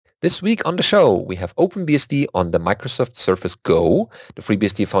This week on the show, we have OpenBSD on the Microsoft Surface Go, the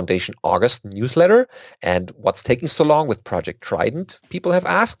FreeBSD Foundation August newsletter, and what's taking so long with Project Trident, people have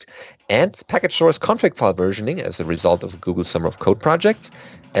asked, and package source config file versioning as a result of Google Summer of Code projects,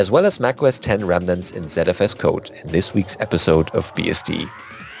 as well as macOS 10 remnants in ZFS code in this week's episode of BSD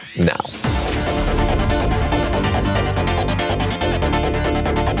Now.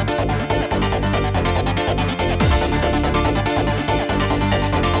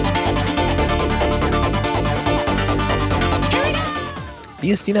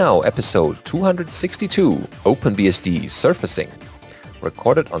 BSD Now, episode 262, OpenBSD Surfacing,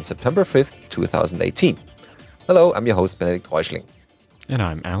 recorded on September 5th, 2018. Hello, I'm your host, Benedikt Reuschling. And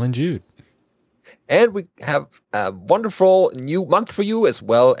I'm Alan Jude. And we have a wonderful new month for you, as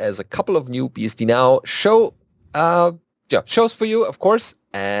well as a couple of new BSD Now shows for you, of course.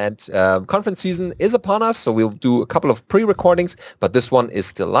 And conference season is upon us, so we'll do a couple of pre-recordings, but this one is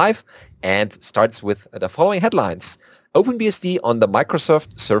still live and starts with the following headlines. OpenBSD on the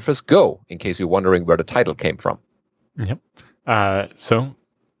Microsoft Surface Go, in case you're wondering where the title came from. Yep. So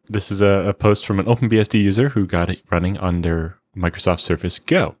this is a post from an OpenBSD user who got it running on their Microsoft Surface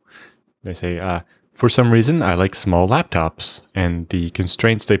Go. They say, for some reason, I like small laptops and the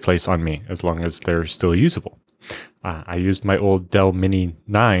constraints they place on me, as long as they're still usable. I used my old Dell Mini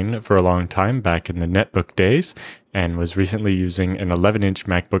 9 for a long time back in the netbook days, and was recently using an 11-inch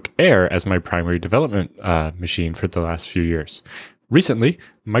MacBook Air as my primary development machine for the last few years. Recently,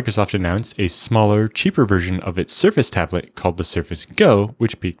 Microsoft announced a smaller, cheaper version of its Surface tablet called the Surface Go,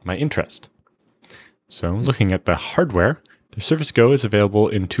 which piqued my interest. So, looking at the hardware, the Surface Go is available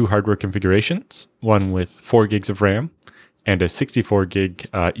in two hardware configurations, one with 4 gigs of RAM and a 64 gig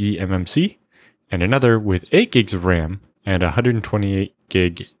eMMC, and another with 8 gigs of RAM and 128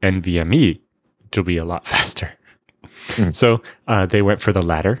 gig NVMe, which will be a lot faster. So they went for the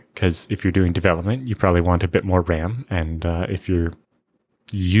latter, because if you're doing development, you probably want a bit more RAM. And if you're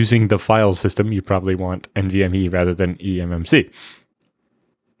using the file system, you probably want NVMe rather than eMMC.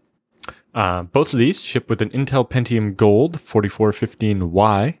 Both of these ship with an Intel Pentium Gold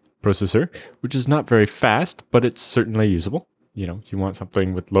 4415Y processor, which is not very fast, but it's certainly usable. You know, you want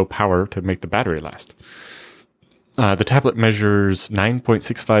something with low power to make the battery last. The tablet measures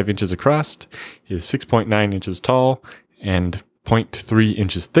 9.65 inches across, is 6.9 inches tall, and 0.3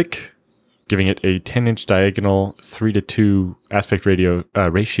 inches thick, giving it a 10-inch diagonal 3:2 aspect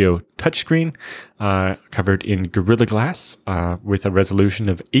ratio touchscreen covered in Gorilla Glass with a resolution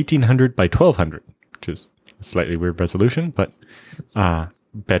of 1800 by 1200, which is a slightly weird resolution, but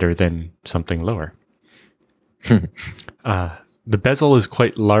better than something lower. The bezel is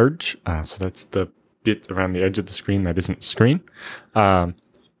quite large, so that's the bit around the edge of the screen that isn't screen,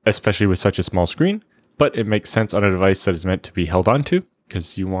 especially with such a small screen, but it makes sense on a device that is meant to be held onto,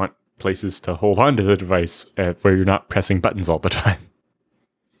 because you want places to hold onto the device where you're not pressing buttons all the time.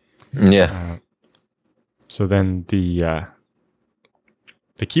 Yeah. So then the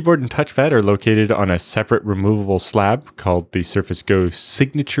keyboard and touchpad are located on a separate removable slab called the Surface Go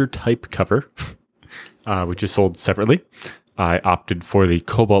Signature Type cover, which is sold separately. I opted for the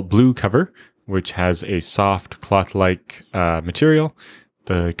cobalt blue cover, which has a soft cloth-like material.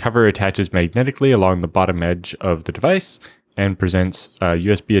 The cover attaches magnetically along the bottom edge of the device and presents a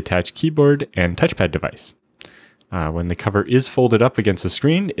USB-attached keyboard and touchpad device. When the cover is folded up against the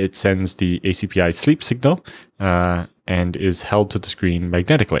screen, it sends the ACPI sleep signal and is held to the screen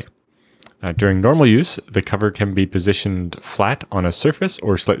magnetically. During normal use, the cover can be positioned flat on a surface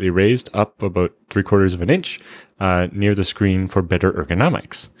or slightly raised up about 3/4 of an inch near the screen for better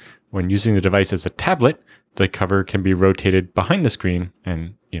ergonomics. When using the device as a tablet, the cover can be rotated behind the screen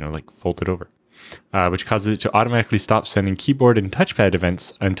and, folded over, which causes it to automatically stop sending keyboard and touchpad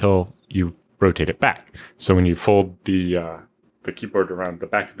events until you rotate it back. So when you fold the keyboard around the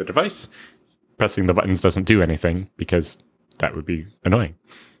back of the device, pressing the buttons doesn't do anything, because that would be annoying.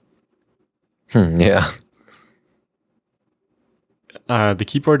 Yeah. The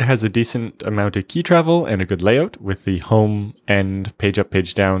keyboard has a decent amount of key travel and a good layout, with the home and page up,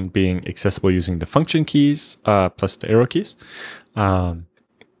 page down being accessible using the function keys plus the arrow keys,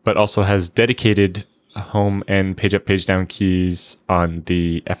 but also has dedicated home and page up, page down keys on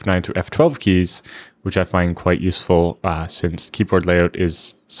the F9 through F12 keys, which I find quite useful since keyboard layout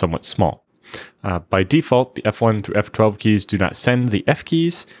is somewhat small. By default, the F1 through F12 keys do not send the F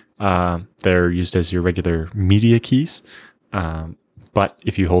keys. They're used as your regular media keys. But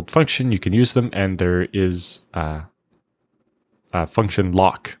if you hold function, you can use them, and there is a function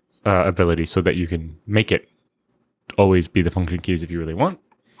lock ability so that you can make it always be the function keys if you really want.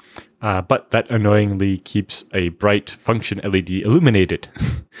 But that annoyingly keeps a bright function LED illuminated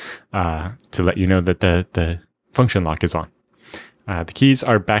to let you know that the function lock is on. The keys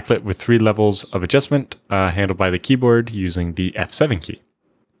are backlit with 3 levels of adjustment handled by the keyboard using the F7 key.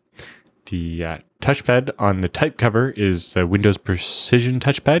 The touchpad on the type cover is a Windows Precision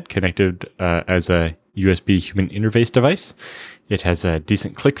touchpad connected as a USB human interface device. It has a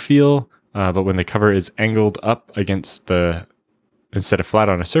decent click feel, but when the cover is angled up against instead of flat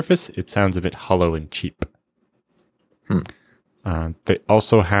on a surface, it sounds a bit hollow and cheap. They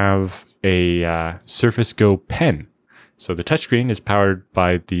also have a Surface Go pen. So the touchscreen is powered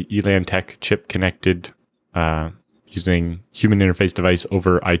by the Elantec chip connected using human interface device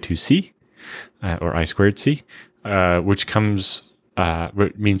over I2C or I2C, which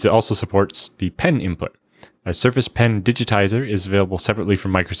means it also supports the pen input. A Surface Pen digitizer is available separately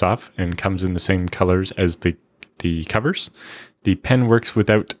from Microsoft and comes in the same colors as the covers. The pen works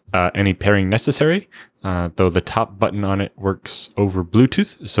without any pairing necessary, though the top button on it works over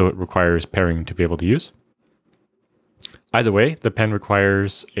Bluetooth, so it requires pairing to be able to use. Either way, the pen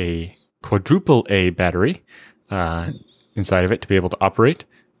requires a quadruple A battery inside of it to be able to operate.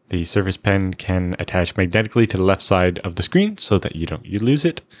 The Surface Pen can attach magnetically to the left side of the screen so that you lose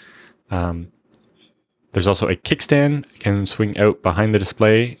it. There's also a kickstand, can swing out behind the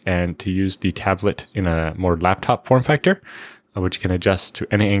display and to use the tablet in a more laptop form factor, which can adjust to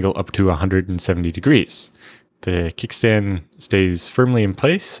any angle up to 170 degrees. The kickstand stays firmly in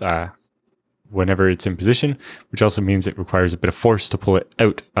place whenever it's in position, which also means it requires a bit of force to pull it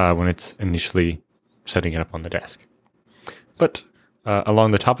out when it's initially setting it up on the desk. But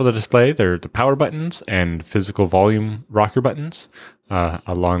along the top of the display, there are the power buttons and physical volume rocker buttons.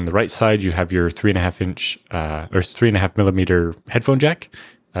 Along the right side, you have your 3.5 millimeter headphone jack,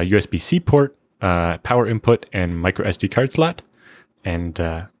 a USB-C port, power input, and micro SD card slot, and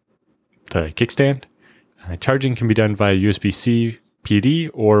the kickstand. Charging can be done via USB-C PD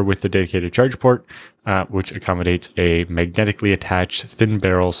or with the dedicated charge port, which accommodates a magnetically attached thin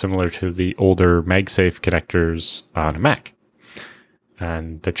barrel similar to the older MagSafe connectors on a Mac.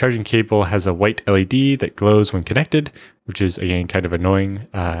 And the charging cable has a white LED that glows when connected, which is, again, kind of annoying,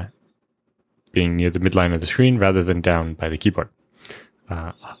 being near the midline of the screen rather than down by the keyboard.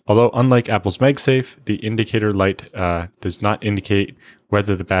 Although, unlike Apple's MagSafe, the indicator light does not indicate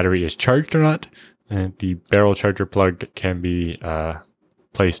whether the battery is charged or not. The barrel charger plug can be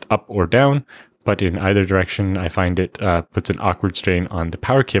placed up or down, but in either direction, I find it puts an awkward strain on the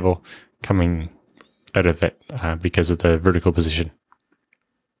power cable coming out of it because of the vertical position.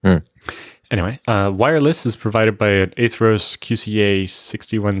 Anyway, wireless is provided by an Atheros QCA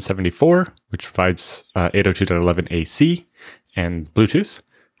 6174, which provides 802.11ac and Bluetooth.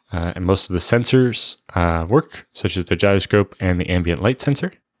 And most of the sensors work, such as the gyroscope and the ambient light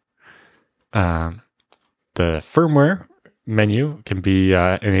sensor. The firmware menu can be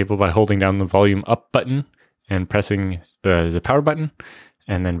enabled by holding down the volume up button and pressing the power button,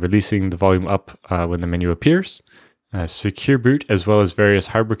 and then releasing the volume up when the menu appears. Secure boot as well as various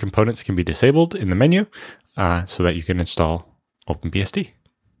hardware components can be disabled in the menu so that you can install OpenBSD.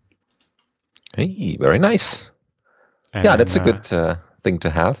 Hey, very nice. And, yeah, that's a good thing to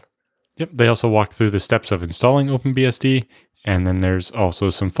have. Yep. They also walk through the steps of installing OpenBSD, and then there's also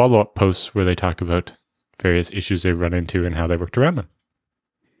some follow-up posts where they talk about various issues they run into and how they worked around them.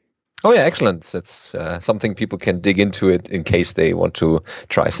 Oh yeah, excellent. That's something people can dig into it in case they want to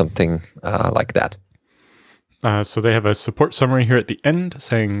try something like that. So they have a support summary here at the end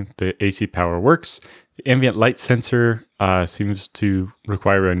saying the AC power works. The ambient light sensor seems to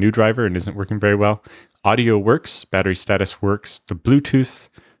require a new driver and isn't working very well. Audio works, battery status works. The Bluetooth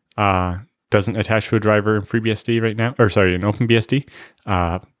doesn't attach to a driver in FreeBSD right now, in OpenBSD,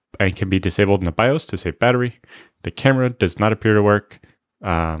 and can be disabled in the BIOS to save battery. The camera does not appear to work.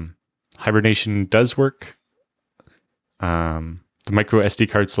 Hibernation does work. The micro SD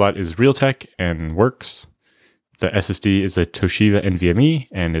card slot is Realtek and works. The SSD is a Toshiba NVMe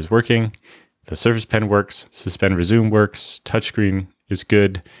and is working. The Surface Pen works. Suspend Resume works. Touchscreen is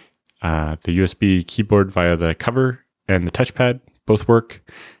good. The USB keyboard via the cover and the touchpad both work.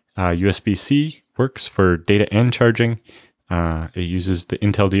 USB-C works for data and charging. It uses the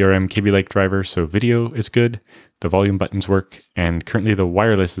Intel DRM Kaby Lake driver, so video is good. The volume buttons work, and currently the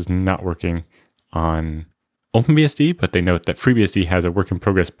wireless is not working on OpenBSD, but they note that FreeBSD has a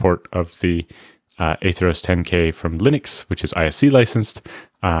work-in-progress port of the Atheros 10K from Linux, which is ISC licensed,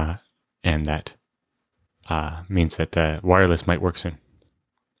 and that means that the wireless might work soon.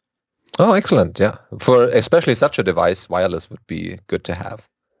 Oh, excellent. Yeah. For especially such a device, wireless would be good to have.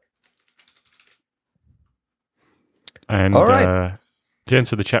 And all right. To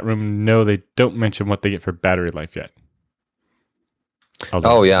answer the chat room, no, they don't mention what they get for battery life yet.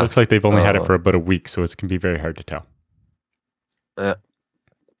 Although Oh, yeah. it looks like they've only had it for about a week, so it can be very hard to tell. Yeah.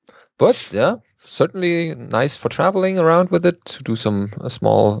 But yeah, certainly nice for traveling around with it, to do some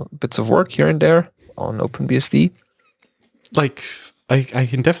small bits of work here and there on OpenBSD. Like, I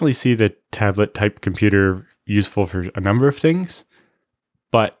can definitely see the tablet type computer useful for a number of things,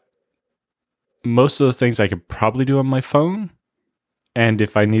 but most of those things I could probably do on my phone. And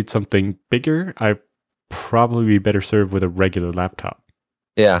if I need something bigger, I probably be better served with a regular laptop.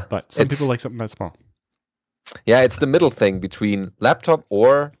 Yeah. But some people like something that small. Yeah, it's the middle thing between laptop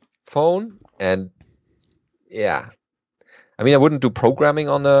or phone, and yeah, I mean, I wouldn't do programming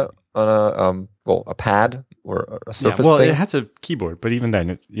on a pad or a Surface thing. It has a keyboard, but even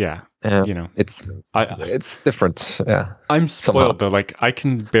then, it's different. Yeah, I'm spoiled though. Like, I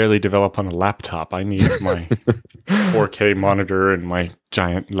can barely develop on a laptop. I need my 4K monitor and my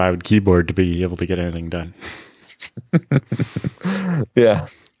giant loud keyboard to be able to get anything done. Yeah,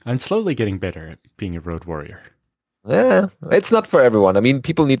 I'm slowly getting better at being a road warrior. Yeah, it's not for everyone. I mean,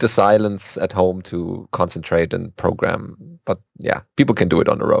 people need the silence at home to concentrate and program. But yeah, people can do it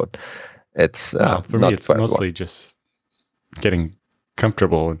on the road. It's for me, it's mostly just getting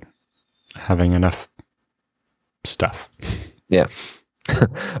comfortable and having enough stuff. Yeah.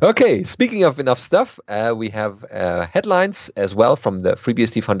 Okay, speaking of enough stuff, we have headlines as well from the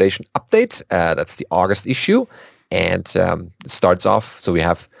FreeBSD Foundation update. That's the August issue. And it starts off, so we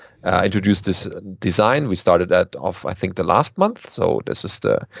have introduced this design. We started that off, I think, the last month. So this is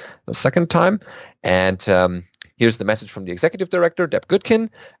the second time. And here's the message from the executive director, Deb Goodkin.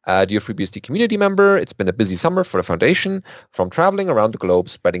 Dear FreeBSD community member, it's been a busy summer for the foundation. From traveling around the globe,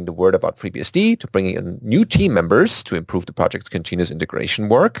 spreading the word about FreeBSD, to bringing in new team members to improve the project's continuous integration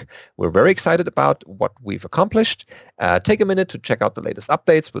work. We're very excited about what we've accomplished. Take a minute to check out the latest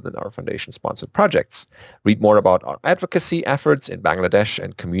updates within our foundation-sponsored projects. Read more about our advocacy efforts in Bangladesh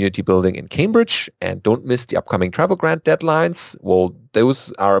and community building in Cambridge. And don't miss the upcoming travel grant deadlines. Well,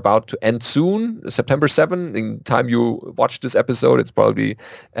 those are about to end soon, September 7. In time you watch this episode, it's probably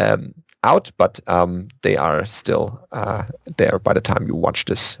out, but they are still there by the time you watch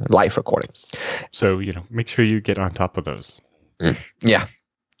this live recording. So, make sure you get on top of those. Yeah.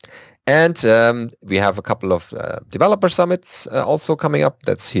 And we have a couple of developer summits also coming up.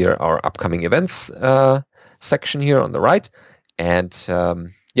 That's here, our upcoming events section here on the right. And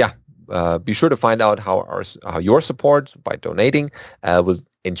be sure to find out how your support by donating will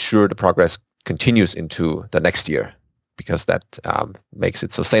ensure the progress continues into the next year, because that makes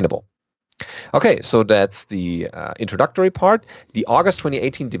it sustainable. Okay, so that's the introductory part. The August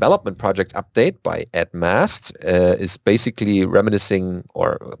 2018 development project update by Ed Mast is basically reminiscing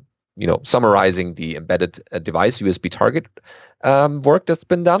or summarizing the embedded device USB target work that's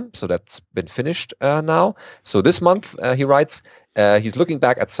been done. So that's been finished now. So this month, he writes, he's looking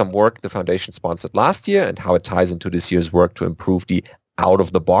back at some work the foundation sponsored last year and how it ties into this year's work to improve the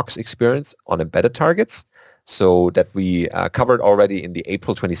out-of-the-box experience on embedded targets. So that we covered already in the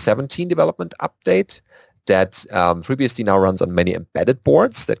April 2017 development update, that FreeBSD now runs on many embedded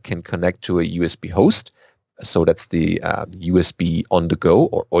boards that can connect to a USB host. So that's the USB on the go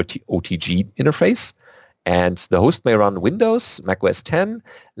or OTG interface. And the host may run Windows, Mac OS X,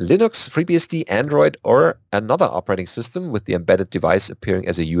 Linux, FreeBSD, Android, or another operating system with the embedded device appearing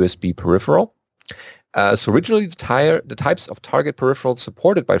as a USB peripheral. So originally, the types of target peripherals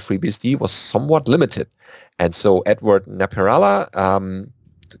supported by FreeBSD was somewhat limited. And so Edward Napirala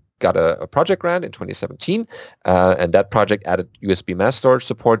got a project grant in 2017, and that project added USB mass storage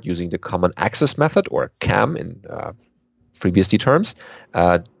support using the Common Access Method, or CAM in FreeBSD terms.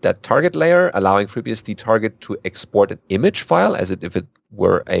 That target layer allowing FreeBSD target to export an image file as if it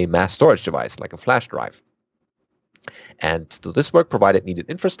were a mass storage device, like a flash drive. And so this work provided needed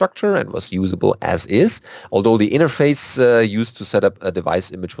infrastructure and was usable as is, although the interface used to set up a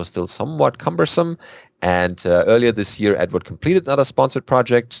device image was still somewhat cumbersome. And earlier this year, Edward completed another sponsored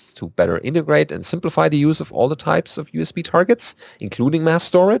project to better integrate and simplify the use of all the types of USB targets, including mass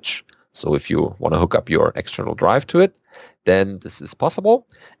storage. So if you want to hook up your external drive to it, then this is possible.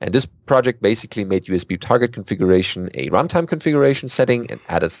 And this project basically made USB target configuration a runtime configuration setting and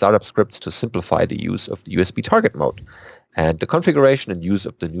added startup scripts to simplify the use of the USB target mode. And the configuration and use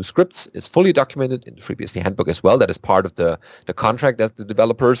of the new scripts is fully documented in the FreeBSD handbook as well. That is part of the contract that the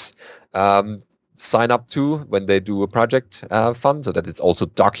developers sign up to when they do a project fund, so that it's also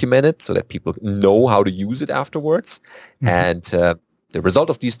documented so that people know how to use it afterwards. Mm-hmm. And the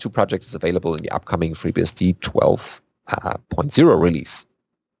result of these two projects is available in the upcoming FreeBSD 12.0 release.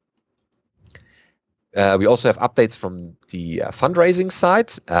 We also have updates from the fundraising side.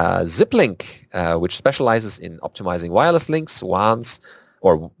 Ziplink, which specializes in optimizing wireless links, WANs,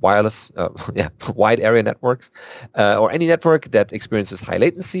 or wireless, wide area networks, or any network that experiences high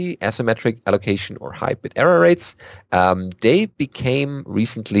latency, asymmetric allocation, or high bit error rates. They became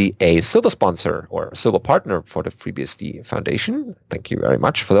recently a silver sponsor or a silver partner for the FreeBSD Foundation. Thank you very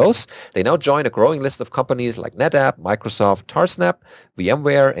much for those. They now join a growing list of companies like NetApp, Microsoft, Tarsnap,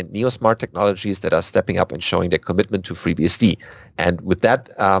 VMware, and NeoSmart Technologies that are stepping up and showing their commitment to FreeBSD. And with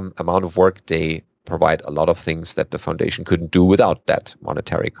that amount of work, they provide a lot of things that the foundation couldn't do without that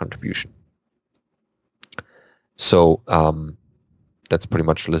monetary contribution. So that's pretty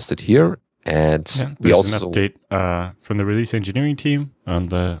much listed here. And we also an update from the release engineering team on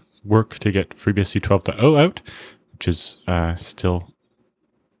the work to get FreeBSD 12.0 out, which is still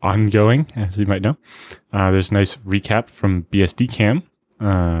ongoing, as you might know. There's a nice recap from BSDCam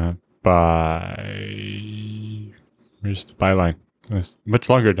where's the byline? It's much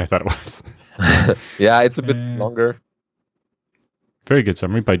longer than I thought it was. Yeah, it's a bit longer. Very good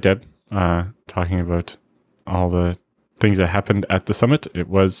summary by Deb, talking about all the things that happened at the summit. It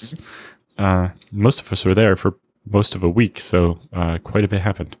was, most of us were there for most of a week, so quite a bit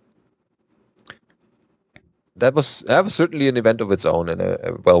happened. That was certainly an event of its own and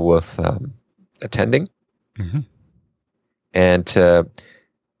well worth attending. Mm-hmm. And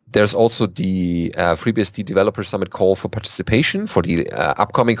there's also the FreeBSD Developer Summit call for participation for the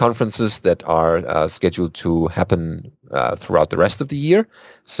upcoming conferences that are scheduled to happen throughout the rest of the year.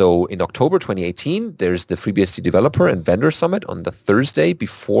 So in October 2018, there's the FreeBSD Developer and Vendor Summit on the Thursday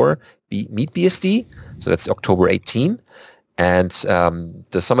before MeetBSD. So that's October 18. And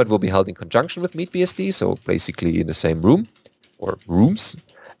the summit will be held in conjunction with MeetBSD, so basically in the same room or rooms.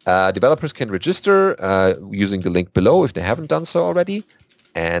 Developers can register using the link below if they haven't done so already.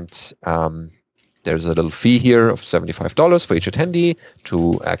 And there's a little fee here of $75 for each attendee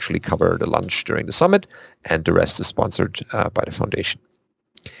to actually cover the lunch during the summit, and the rest is sponsored by the foundation.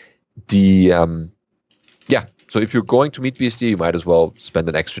 So if you're going to MeetBSD, you might as well spend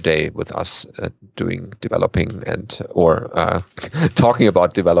an extra day with us doing developing or talking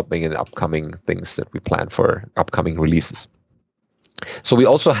about developing and upcoming things that we plan for upcoming releases. So we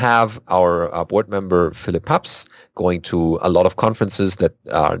also have our board member, Philip Paps, going to a lot of conferences that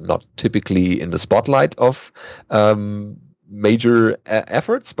are not typically in the spotlight of major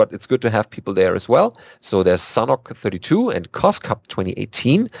efforts, but it's good to have people there as well. So there's Sanok 32 and COSCUP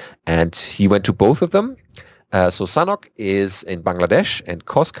 2018, and he went to both of them. So Sanok is in Bangladesh and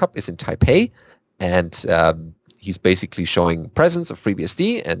COSCUP is in Taipei, and he's basically showing presence of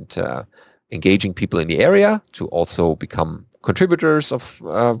FreeBSD and engaging people in the area to also become contributors of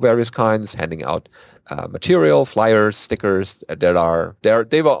various kinds, handing out material, flyers, stickers. They were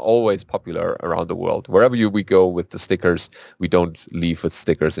always popular around the world. Wherever we go with the stickers, we don't leave with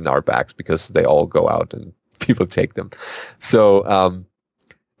stickers in our bags because they all go out and people take them. So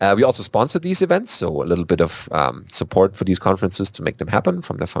we also sponsor these events, so a little bit of support for these conferences to make them happen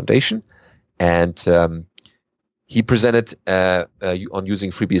from the foundation. And he presented on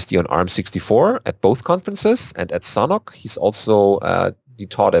using FreeBSD on ARM64 at both conferences, and at Sanok, he's also he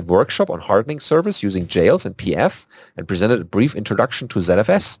taught a workshop on hardening servers using jails and PF, and presented a brief introduction to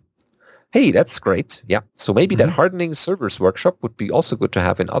ZFS. Hey, that's great. Yeah, so maybe that hardening servers workshop would be also good to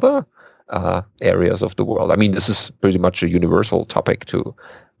have in other areas of the world. I mean, this is pretty much a universal topic to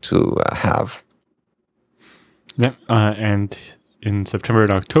have. Yeah, and in September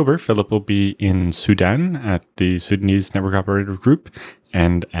and October, Philip will be in Sudan at the Sudanese Network Operator Group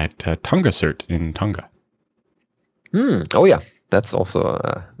and at TongaCert in Tonga. Oh yeah, that's also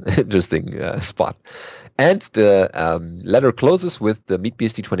an interesting spot. And the letter closes with the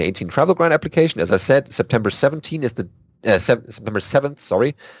MeetBSD 2018 travel grant application. As I said, September 7th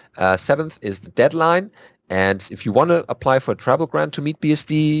is the deadline. And if you want to apply for a travel grant to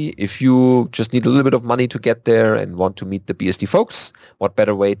MeetBSD, if you just need a little bit of money to get there and want to meet the BSD folks, what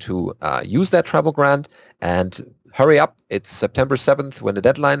better way to use that travel grant? And hurry up, it's September 7th when the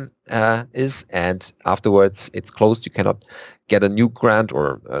deadline is, and afterwards it's closed. You cannot get a new grant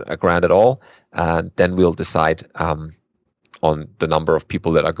or a grant at all. And then we'll decide on the number of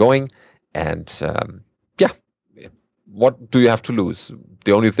people that are going. And what do you have to lose?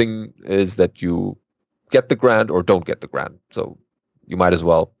 The only thing is that you get the grant or don't get the grant. So you might as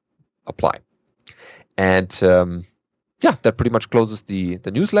well apply. And that pretty much closes the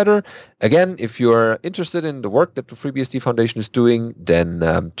newsletter. Again, if you're interested in the work that the FreeBSD Foundation is doing, then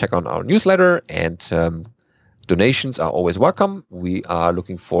check on our newsletter, and donations are always welcome. We are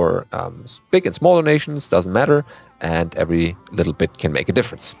looking for big and small donations, doesn't matter, and every little bit can make a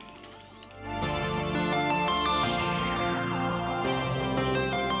difference.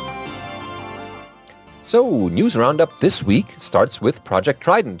 So, news roundup this week starts with Project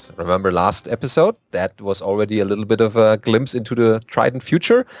Trident. Remember last episode? That was already a little bit of a glimpse into the Trident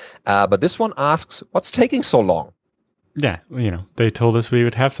future. But this one asks, what's taking so long? Yeah, they told us we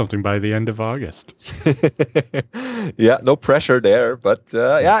would have something by the end of August. Yeah, no pressure there, but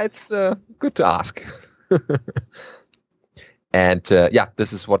it's good to ask. And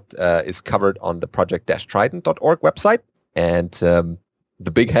this is what is covered on the project-trident.org website. And the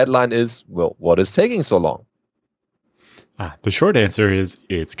big headline is, well, what is taking so long? The short answer is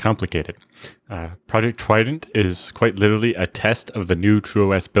it's complicated. Project Trident is quite literally a test of the new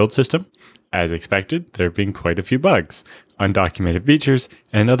TrueOS build system. As expected, there have been quite a few bugs, undocumented features,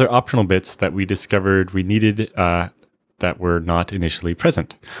 and other optional bits that we discovered we needed that were not initially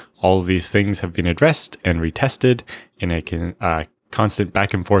present. All of these things have been addressed and retested in a constant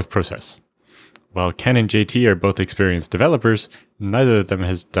back and forth process. While Ken and JT are both experienced developers, neither of them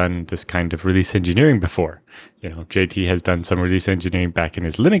has done this kind of release engineering before. JT has done some release engineering back in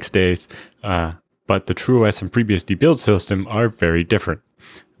his Linux days, but the TrueOS and FreeBSD build system are very different.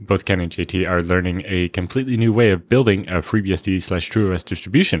 Both Ken and JT are learning a completely new way of building a FreeBSD/TrueOS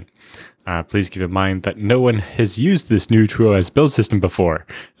distribution. Please keep in mind that no one has used this new TrueOS build system before.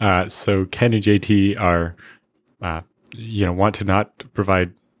 So Ken and JT are, want to not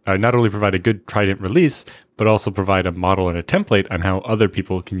only provide a good Trident release, but also provide a model and a template on how other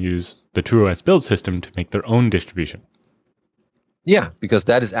people can use the TrueOS build system to make their own distribution. Yeah, because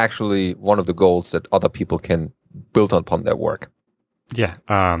that is actually one of the goals that other people can build upon their work. Yeah,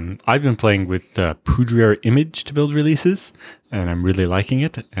 I've been playing with Poudre Image to build releases, and I'm really liking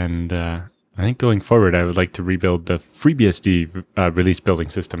it. And I think going forward, I would like to rebuild the FreeBSD release building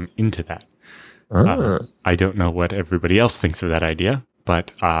system into that. I don't know what everybody else thinks of that idea,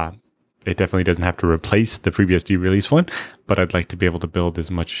 but it definitely doesn't have to replace the FreeBSD release one. But I'd like to be able to build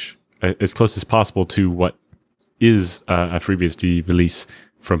as close as possible to what is a FreeBSD release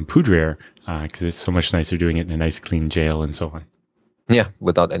from Poudre, because it's so much nicer doing it in a nice clean jail and so on. Yeah,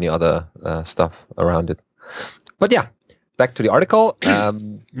 without any other stuff around it. But yeah, back to the article.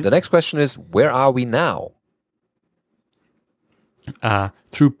 The next question is, where are we now?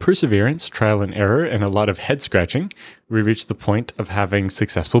 Through perseverance, trial and error, and a lot of head scratching, we reached the point of having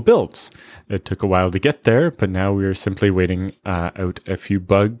successful builds. It took a while to get there, but now we are simply waiting out a few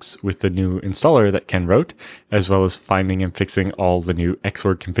bugs with the new installer that Ken wrote, as well as finding and fixing all the new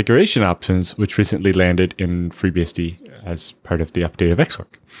Xorg configuration options, which recently landed in FreeBSD as part of the update of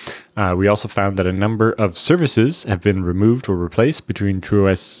Xorg. We also found that a number of services have been removed or replaced between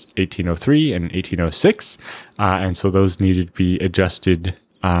TrueOS 18.03 and 18.06, and so those needed to be adjusted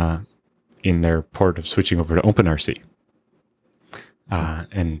in their port of switching over to OpenRC.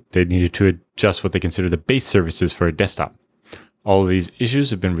 And they needed to adjust what they consider the base services for a desktop. All of these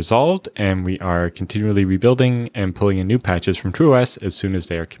issues have been resolved, and we are continually rebuilding and pulling in new patches from TrueOS as soon as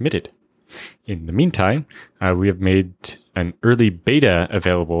they are committed. In the meantime, we have made an early beta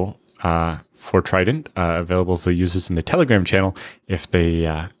available for Trident, available to users in the Telegram channel if they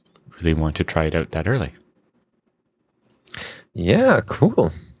really want to try it out that early. Yeah, cool.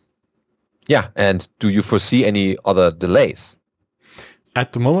 Yeah, and do you foresee any other delays?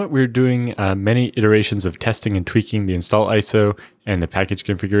 At the moment, we're doing many iterations of testing and tweaking the install ISO and the package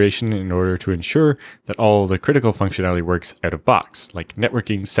configuration in order to ensure that all the critical functionality works out of box, like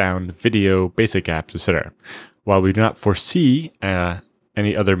networking, sound, video, basic apps, etc. While we do not foresee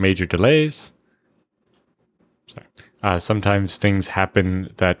any other major delays, sometimes things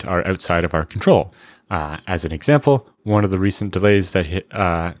happen that are outside of our control. As an example, one of the recent delays that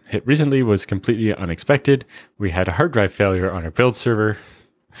hit recently was completely unexpected. We had a hard drive failure on our build server.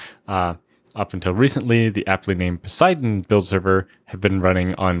 Up until recently, the aptly named Poseidon build server had been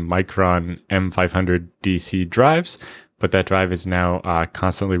running on Micron M500 DC drives, but that drive is now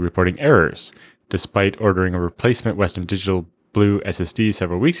constantly reporting errors. Despite ordering a replacement Western Digital Blue SSD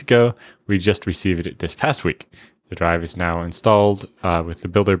several weeks ago, we just received it this past week. The drive is now installed with the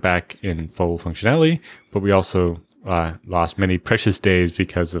builder back in full functionality, but we also lost many precious days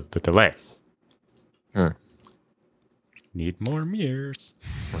because of the delay. Need more mirrors.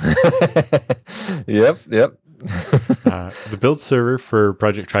 Yep. The build server for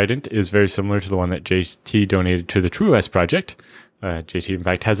Project Trident is very similar to the one that JT donated to the TrueOS project. JT, in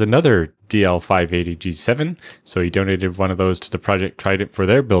fact, has another DL580 G7, so he donated one of those to the Project Trident for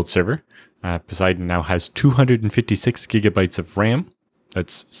their build server. Poseidon now has 256 gigabytes of RAM.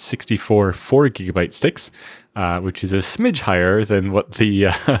 That's 64 4 gigabyte sticks, which is a smidge higher than what the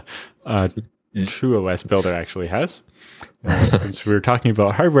TrueOS builder actually has. Since we were talking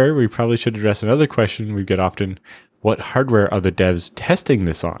about hardware, we probably should address another question we get often. What hardware are the devs testing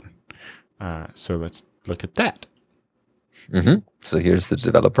this on? So let's Look at that. So here's the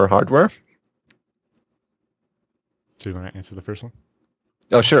developer hardware. Do you want to answer the first one?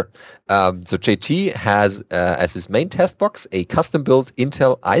 Oh, sure. So JT has as his main test box a custom-built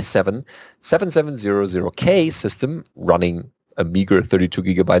Intel i7 7700K system running a meager 32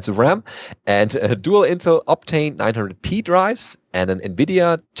 gigabytes of RAM and dual Intel Optane 900p drives and an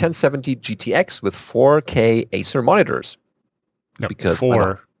NVIDIA 1070 GTX with 4K Acer monitors. No, because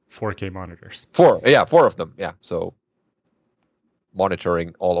 4K monitors. Four of them. Yeah, so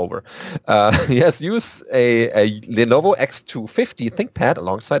monitoring all over. He has used a Lenovo X250 ThinkPad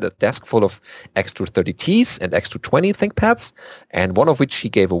alongside a desk full of X230Ts and X220 ThinkPads, and one of which he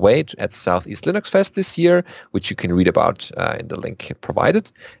gave away at Southeast Linux Fest this year, which you can read about in the link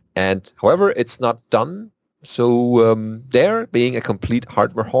provided. And however, it's not done. So there, being a complete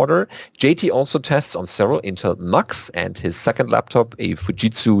hardware hoarder, JT also tests on several Intel NUCs and his second laptop, a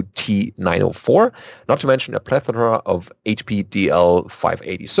Fujitsu T904, not to mention a plethora of HP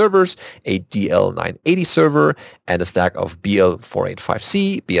DL580 servers, a DL980 server, and a stack of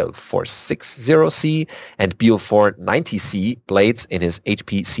BL485C, BL460C, and BL490C blades in his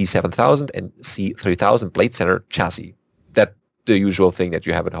HP C7000 and C3000 Blade Center chassis. That's the usual thing that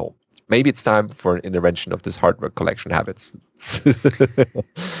you have at home. Maybe it's time for an intervention of this hardware collection habits.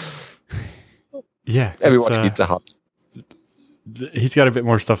 Yeah. Everyone needs a hub. He's got a bit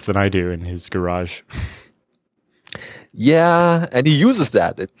more stuff than I do in his garage. Yeah, and he uses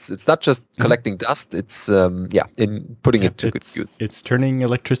that. It's not just collecting dust. It's in putting it to good use. It's turning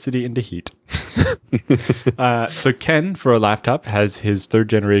electricity into heat. So Ken, for a laptop, has his third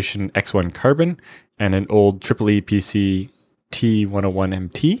generation X1 Carbon and an old EEE PC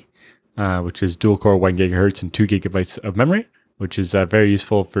T101MT. Which is dual-core 1 gigahertz and 2 gigabytes of memory, which is very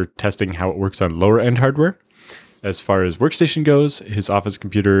useful for testing how it works on lower-end hardware. As far as workstation goes, his office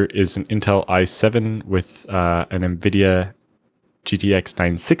computer is an Intel i7 with an NVIDIA GTX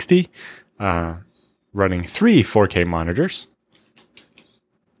 960, running 3 4K monitors.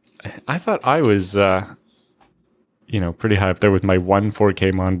 I thought I was, pretty high up there with my one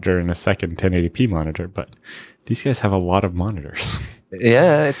 4K monitor and a second 1080p monitor, but these guys have a lot of monitors.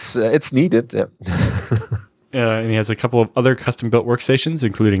 Yeah, it's needed. Yeah. And he has a couple of other custom-built workstations,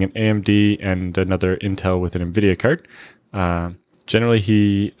 including an AMD and another Intel with an NVIDIA card. Generally,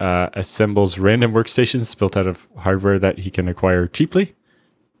 he assembles random workstations built out of hardware that he can acquire cheaply.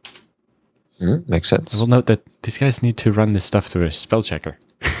 Makes sense. I will note that these guys need to run this stuff through a spell checker.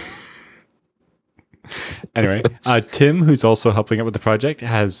 Anyway, Tim, who's also helping out with the project,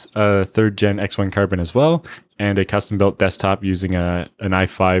 has a third-gen X1 Carbon as well, and a custom-built desktop using an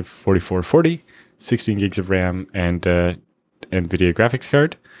i5 4440, 16 gigs of RAM, and NVIDIA graphics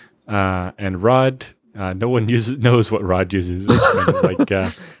card. And Rod, no one knows what Rod uses. It's like,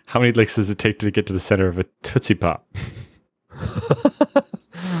 how many licks does it take to get to the center of a Tootsie Pop?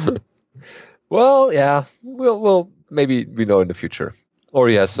 Well, yeah, we'll maybe we know in the future, or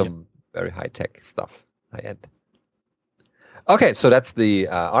he has some very high-tech stuff, high-end. Okay, so that's the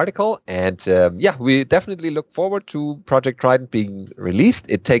article, and we definitely look forward to Project Trident being released.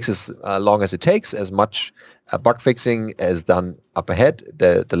 It takes as long as it takes. As much bug fixing is done up ahead,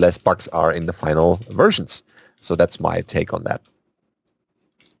 the less bugs are in the final versions. So that's my take on that.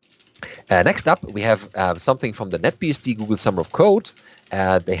 Next up, we have something from the NetBSD Google Summer of Code.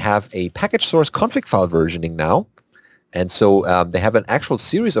 They have a package source config file versioning now. And so they have an actual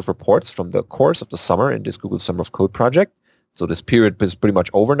series of reports from the course of the summer in this Google Summer of Code project. So this period is pretty much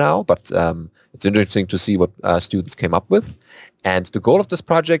over now, but it's interesting to see what students came up with. And the goal of this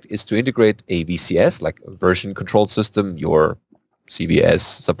project is to integrate a VCS, like a version control system, your CVS,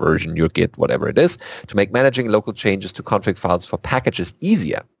 Subversion, your Git, whatever it is, to make managing local changes to config files for packages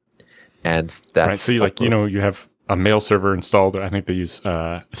easier. And that's right. So you have a mail server installed. I think they use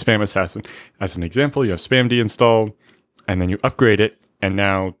Spam Assassin as an example. You have SpamD installed, and then you upgrade it, and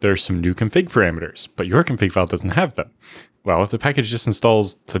now there's some new config parameters, but your config file doesn't have them. Well, if the package just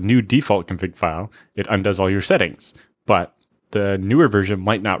installs the new default config file, it undoes all your settings, but the newer version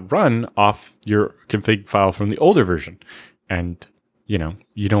might not run off your config file from the older version. And, you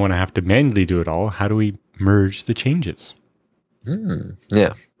don't want to have to manually do it all. How do we merge the changes?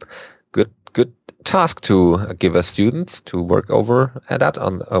 Yeah. Good task to give us students to work over that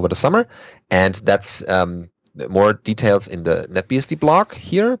over the summer. And that's more details in the NetBSD blog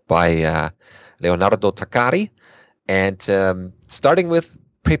here by Leonardo Taccari. And starting with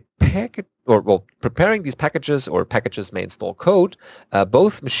preparing these packages, or packages may install code,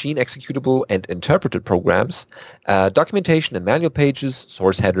 both machine executable and interpreted programs, documentation and manual pages,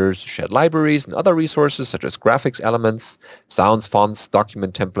 source headers, shared libraries, and other resources such as graphics elements, sounds, fonts,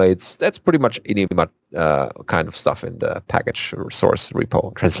 document templates. That's pretty much kind of stuff in the package source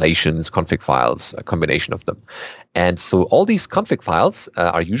repo, translations, config files, a combination of them. And so all these config files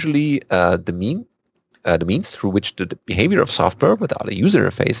are usually the means through which the behavior of software without a user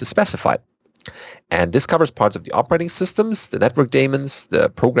interface is specified. And this covers parts of the operating systems, the network daemons, the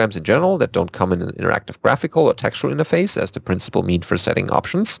programs in general that don't come in an interactive graphical or textual interface as the principal mean for setting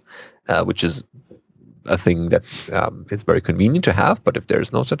options, which is a thing that is very convenient to have, but if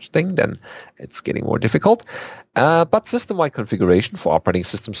there's no such thing, then it's getting more difficult. But system-wide configuration for operating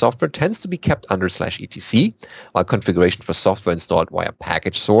system software tends to be kept under /etc, while configuration for software installed via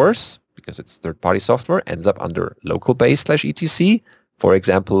package source, because it's third-party software, ends up under local base /etc, for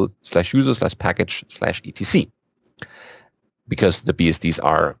example, /user/package/etc, because the BSDs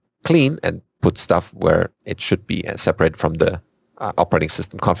are clean and put stuff where it should be separated from the operating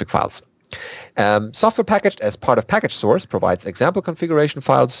system config files. Software packaged as part of package source provides example configuration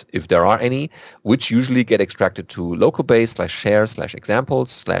files, if there are any, which usually get extracted to local base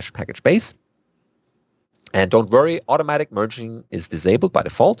 /share/examples/package base. And don't worry, automatic merging is disabled by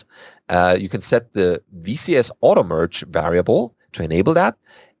default. You can set the VCS auto merge variable to enable that.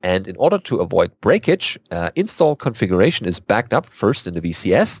 And in order to avoid breakage, install configuration is backed up first in the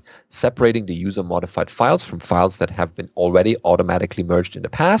VCS, separating the user-modified files from files that have been already automatically merged in the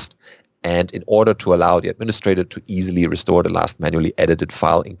past, and in order to allow the administrator to easily restore the last manually edited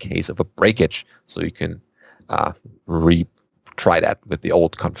file in case of a breakage. So you can retry that with the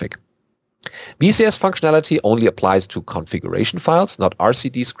old config. VCS functionality only applies to configuration files, not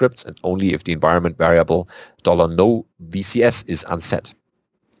RCD scripts, and only if the environment variable $no VCS is unset.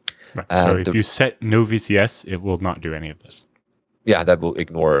 Right. So if you set no VCS, it will not do any of this. Yeah, that will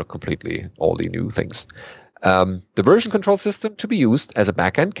ignore completely all the new things. The version control system to be used as a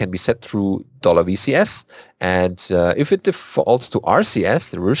backend can be set through $VCS, and if it defaults to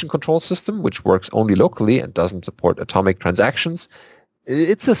RCS, the version control system, which works only locally and doesn't support atomic transactions,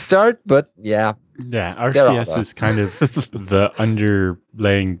 it's a start, but yeah. Yeah, RCS is kind of the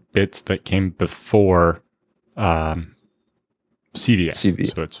underlaying bits that came before CVS.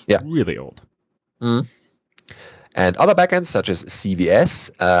 So it's really old. Mm. And other backends such as CVS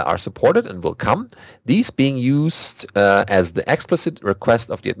are supported and will come. These being used as the explicit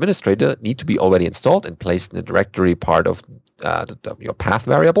request of the administrator need to be already installed and placed in the directory part of your path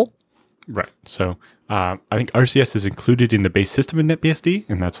variable. Right. So I think RCS is included in the base system in NetBSD,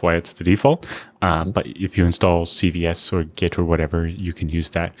 and that's why it's the default. But if you install CVS or Git or whatever, you can use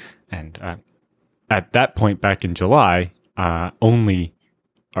that. And at that point back in July, only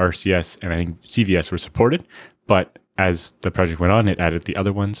RCS and I think CVS were supported. But as the project went on, it added the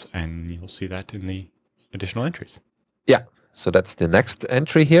other ones, and you'll see that in the additional entries. Yeah. So that's the next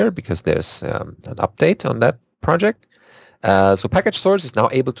entry here, because there's an update on that project. So package source is now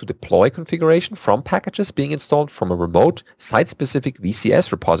able to deploy configuration from packages being installed from a remote site-specific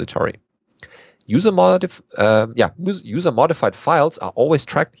VCS repository. User-modified files are always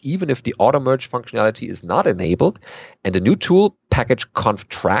tracked even if the auto-merge functionality is not enabled, and the new tool, package conf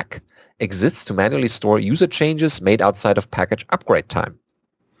track, exists to manually store user changes made outside of package upgrade time.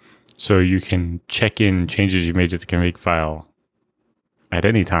 So you can check in changes you made to the config file at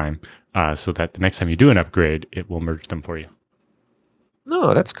any time, so that the next time you do an upgrade, it will merge them for you.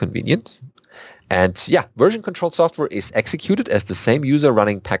 No, that's convenient. And yeah, version control software is executed as the same user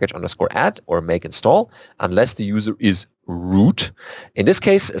running package_add or make install, unless the user is root. In this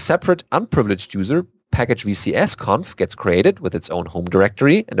case, a separate unprivileged user, package VCS conf, gets created with its own home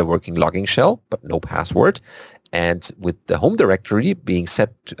directory and a working logging shell, but no password. And with the home directory being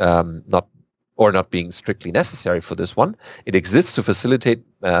set not being strictly necessary for this one, it exists to facilitate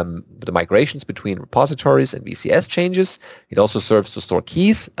the migrations between repositories and VCS changes. It also serves to store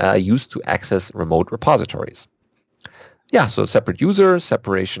keys used to access remote repositories. Yeah, so separate user,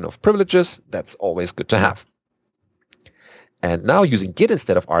 separation of privileges, that's always good to have. And now using Git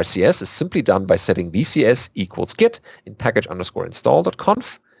instead of RCS is simply done by setting VCS equals Git in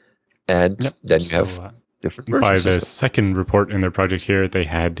package_install.conf. And then you have different version By system. the second report in their project here, they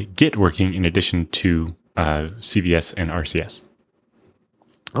had Git working in addition to CVS and RCS.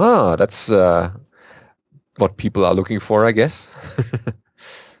 Ah, that's what people are looking for, I guess.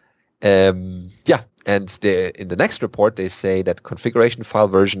 Yeah, and in the next report, they say that configuration file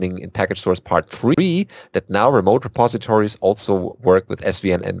versioning in package source part 3, that now remote repositories also work with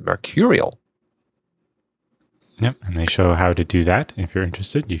SVN and Mercurial. Yep, and they show how to do that. If you're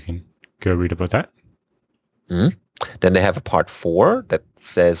interested, you can go read about that. Mm-hmm. Then they have a part 4 that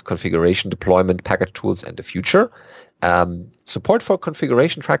says configuration, deployment, package tools, and the future. Support for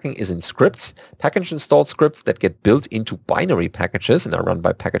configuration tracking is in scripts, package install scripts that get built into binary packages and are run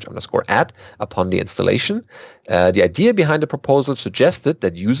by package_add upon the installation. The idea behind the proposal suggested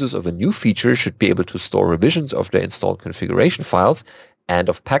that users of a new feature should be able to store revisions of their installed configuration files and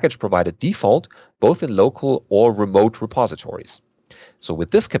of package provided default, both in local or remote repositories. So with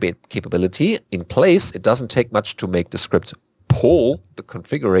this capability in place, it doesn't take much to make the script pull the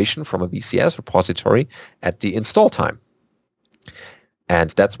configuration from a VCS repository at the install time. And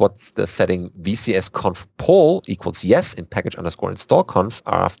that's what the setting VCS conf pull equals yes in package_install conf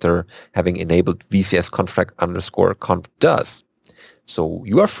after having enabled VCS config_conf does. So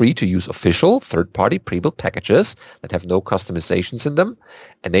you are free to use official third-party pre-built packages that have no customizations in them,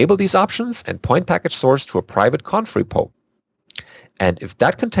 enable these options, and point package source to a private conf repo. And if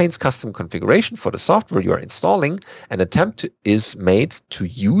that contains custom configuration for the software you are installing, an attempt is made to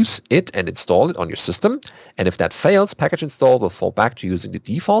use it and install it on your system. And if that fails, package install will fall back to using the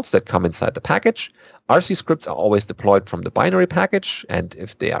defaults that come inside the package. RC scripts are always deployed from the binary package, and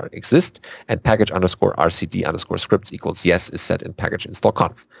if they exist, and package_rcd_scripts equals yes is set in package install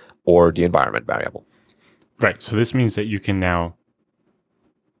conf, or the environment variable. Right. So this means that you can now,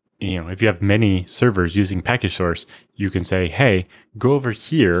 if you have many servers using package source, you can say, hey, go over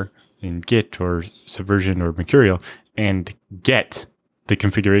here in Git or Subversion or Mercurial and get the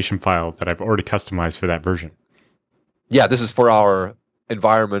configuration file that I've already customized for that version. Yeah, this is for our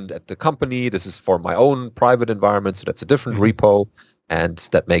environment at the company. This is for my own private environment, so that's a different repo, and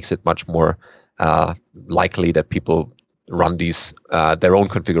that makes it much more likely that people run these their own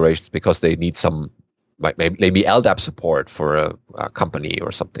configurations because they need some maybe LDAP support for a company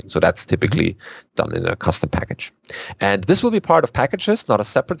or something. So that's typically done in a custom package. And this will be part of packages, not a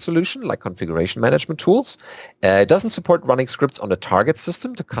separate solution like configuration management tools. It doesn't support running scripts on the target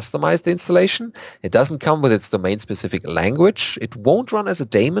system to customize the installation. It doesn't come with its domain-specific language. It won't run as a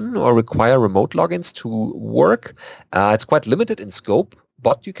daemon or require remote logins to work. It's quite limited in scope,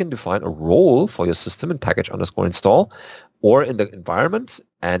 but you can define a role for your system in package_install or in the environment,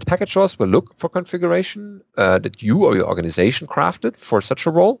 and package source will look for configuration that you or your organization crafted for such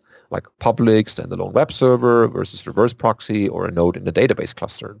a role, like public standalone web server versus reverse proxy or a node in the database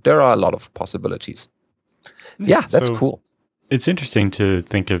cluster. There are a lot of possibilities. Yeah, that's cool. It's interesting to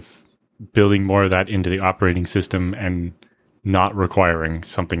think of building more of that into the operating system and not requiring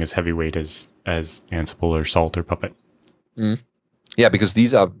something as heavyweight as Ansible or Salt or Puppet. Yeah, because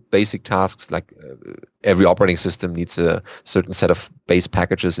these are basic tasks, like every operating system needs a certain set of base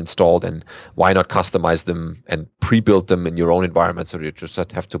packages installed, and why not customize them and pre-build them in your own environment so you just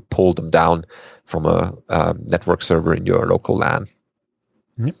have to pull them down from a network server in your local LAN.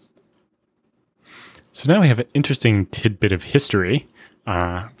 Yep. So now we have an interesting tidbit of history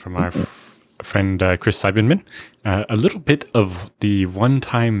from our friend Chris Seibenman. A little bit of the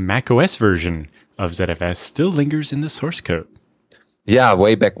one-time macOS version of ZFS still lingers in the source code. Yeah,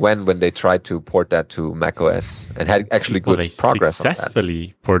 way back when they tried to port that to macOS and had actually good progress on that. They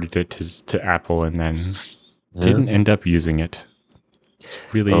successfully ported it to Apple and then didn't end up using it. It's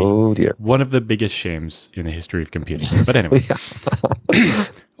really one of the biggest shames in the history of computing. But anyway,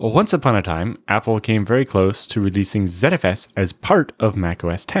 well, once upon a time, Apple came very close to releasing ZFS as part of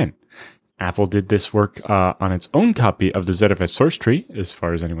macOS 10. Apple did this work on its own copy of the ZFS source tree, as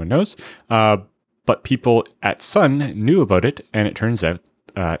far as anyone knows. But people at Sun knew about it, and it turns out,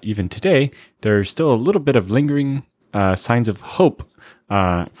 even today, there's still a little bit of lingering signs of hope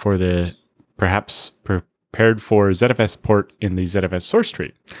for the perhaps prepared for ZFS port in the ZFS source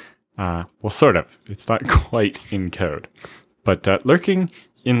tree. Well, sort of. It's not quite in code. But lurking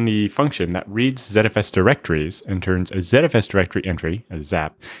in the function that reads ZFS directories and turns a ZFS directory entry, a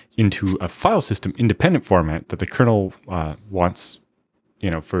ZAP, into a file system independent format that the kernel wants,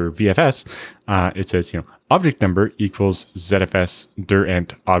 for VFS, it says, object number equals ZFS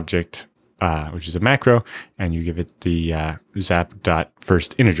dirent object, which is a macro, and you give it the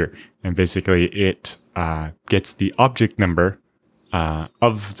zap.first integer. And basically it gets the object number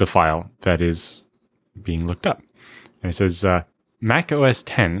of the file that is being looked up. And it says Mac OS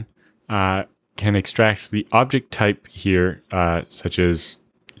 10 can extract the object type here, such as,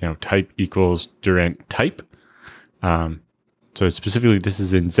 type equals dirent type. So specifically, this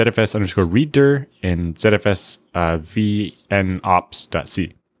is in ZFS_readdir and ZFS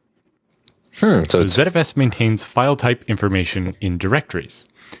vnops.c. So ZFS maintains file type information in directories.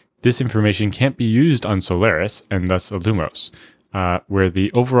 This information can't be used on Solaris and thus Illumos, where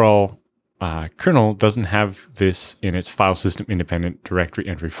the overall kernel doesn't have this in its file system independent directory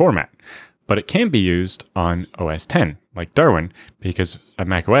entry format. but it can be used on OS 10, like Darwin, because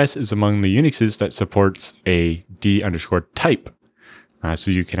macOS is among the Unixes that supports a D_type.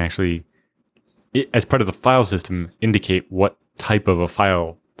 So you can actually, as part of the file system, indicate what type of a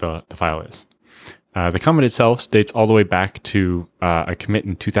file the file is. The comment itself dates all the way back to a commit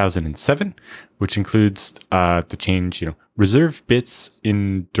in 2007, which includes the change, reserve bits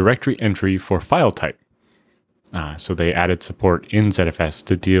in directory entry for file type. So they added support in ZFS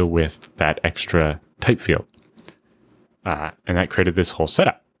to deal with that extra type field. And that created this whole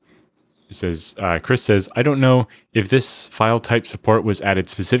setup. It says, Chris says, I don't know if this file type support was added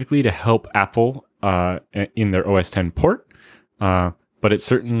specifically to help Apple in their OS 10 port, but it's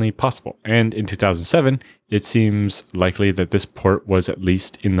certainly possible. And in 2007, it seems likely that this port was at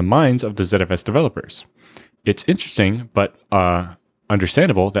least in the minds of the ZFS developers. It's interesting, but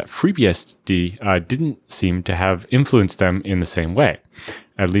understandable that FreeBSD didn't seem to have influenced them in the same way,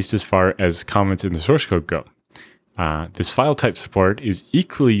 at least as far as comments in the source code go. This file type support is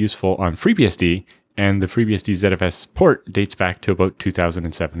equally useful on FreeBSD, and the FreeBSD ZFS port dates back to about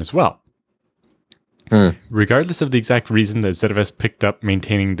 2007 as well. Regardless of the exact reason that ZFS picked up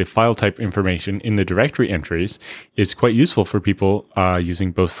maintaining the file type information in the directory entries, it's quite useful for people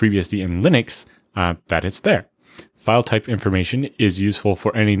using both FreeBSD and Linux that it's there. File type information is useful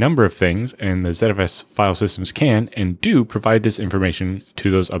for any number of things, and the ZFS file systems can and do provide this information to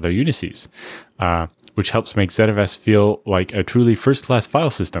those other Unices, which helps make ZFS feel like a truly first-class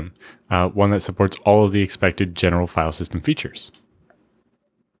file system, one that supports all of the expected general file system features.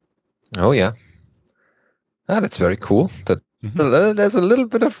 Oh, yeah. That's very cool. There's a little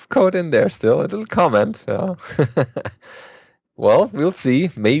bit of code in there still, a little comment. Yeah. Well, we'll see.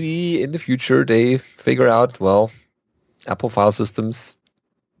 Maybe in the future they figure out, Apple file systems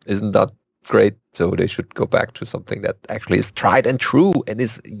isn't that great, so they should go back to something that actually is tried and true and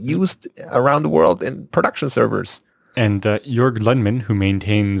is used around the world in production servers. And Jörg Lundman, who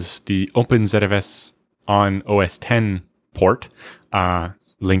maintains the OpenZFS on OS 10 port,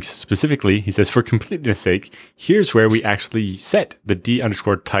 links specifically, he says, for completeness sake, here's where we actually set the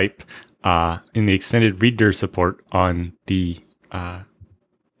D_type in the extended reader support on the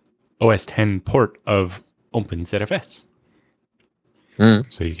OS 10 port of OpenZFS.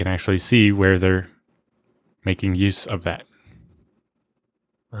 So you can actually see where they're making use of that.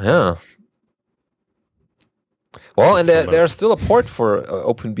 Yeah. Well, and there's still a port for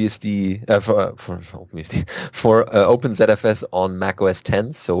OpenBSD for OpenZFS on Mac OS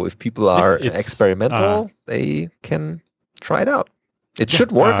 10. So if people are experimental, they can try it out. It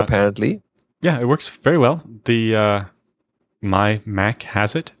should work apparently. Yeah, it works very well. The my Mac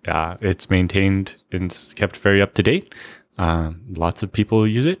has it. It's maintained and kept very up to date. Lots of people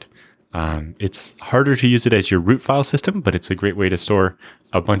use it. It's harder to use it as your root file system, but it's a great way to store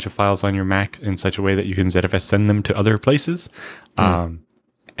a bunch of files on your Mac in such a way that you can ZFS send them to other places.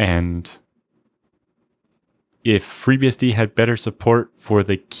 And if FreeBSD had better support for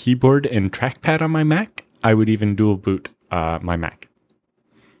the keyboard and trackpad on my Mac, I would even dual boot my Mac.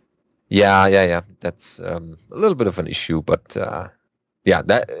 Yeah. That's a little bit of an issue, but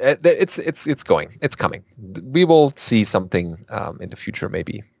it's going. It's coming. We will see something in the future,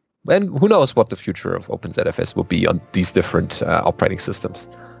 maybe. And who knows what the future of OpenZFS will be on these different operating systems.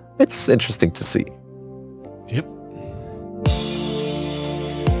 It's interesting to see. Yep.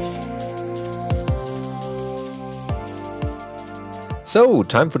 So,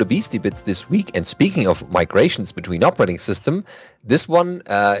 time for the Beastie Bits this week. And speaking of migrations between operating system, this one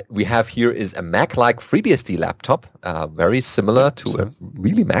we have here is a Mac-like FreeBSD laptop, very similar to a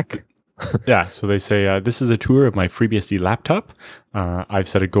really Mac. Yeah, so they say, this is a tour of my FreeBSD laptop. I've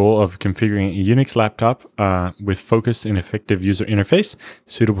set a goal of configuring a Unix laptop with focused and effective user interface,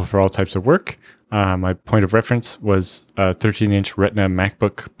 suitable for all types of work. My point of reference was a 13-inch Retina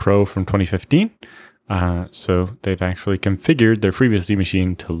MacBook Pro from 2015. So they've actually configured their FreeBSD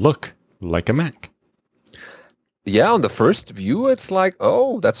machine to look like a Mac. Yeah, on the first view, it's like,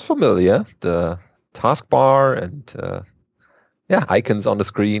 oh, that's familiar. The taskbar and icons on the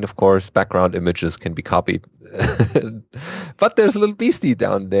screen, of course, background images can be copied. But there's a little beastie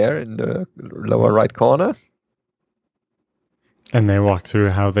down there in the lower right corner. And they walk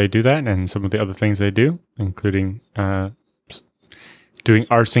through how they do that and some of the other things they do, including doing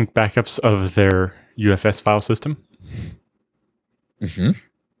rsync backups of their UFS file system. Mm-hmm.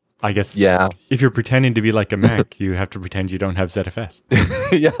 I guess if you're pretending to be like a Mac, you have to pretend you don't have ZFS.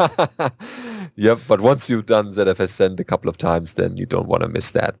 Yeah, but once you've done ZFS send a couple of times, then you don't want to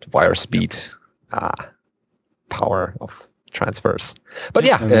miss that wire speed power of transfers. But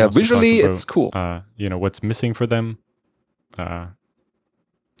visually it's cool. What's missing for them,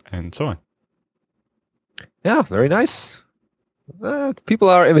 and so on. Yeah, very nice. People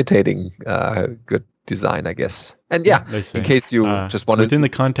are imitating good design, I guess. And yeah, They say. in case you just wanted within the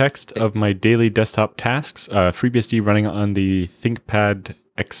context of my daily desktop tasks, FreeBSD running on the ThinkPad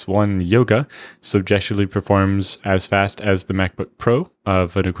X1 Yoga subjectively performs as fast as the MacBook Pro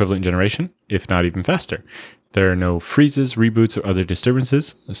of an equivalent generation, if not even faster. There are no freezes, reboots, or other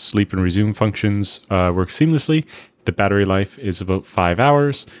disturbances. The sleep and resume functions work seamlessly. The battery life is about 5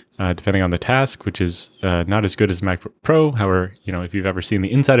 hours, depending on the task, which is not as good as MacBook Pro. However, if you've ever seen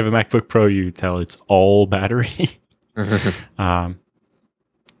the inside of a MacBook Pro, you tell it's all battery. And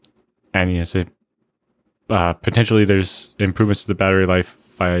so potentially there's improvements to the battery life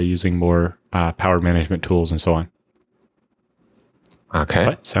by using more power management tools and so on. Okay.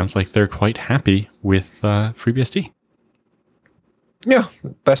 But sounds like they're quite happy with FreeBSD. Yeah,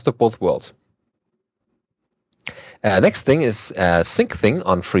 best of both worlds. Next thing is SyncThing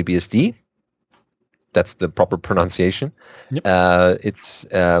on FreeBSD. That's the proper pronunciation. Yep. It's,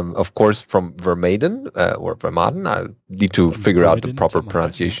 of course, from Vermaden or Vermaden. I need to figure out the proper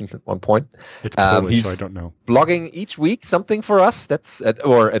pronunciation at one point. It's Polish, so I don't know. Blogging each week something for us.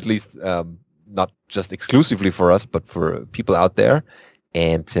 Or at least not just exclusively for us, but for people out there.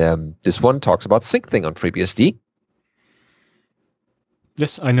 And this one talks about SyncThing on FreeBSD.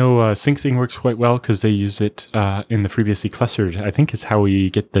 Yes, I know SyncThing works quite well because they use it in the FreeBSD cluster. I think is how we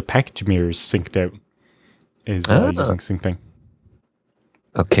get the package mirrors synced out, is using SyncThing.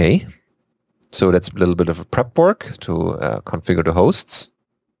 Okay. So that's a little bit of a prep work to configure the hosts.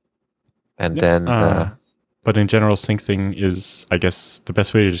 And then... but in general, SyncThing is, I guess, the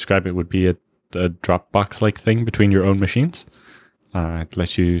best way to describe it would be a Dropbox-like thing between your own machines. It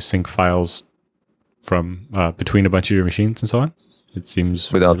lets you sync files from between a bunch of your machines and so on. It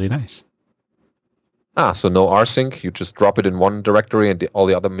seems really nice. So no rsync. You just drop it in one directory and all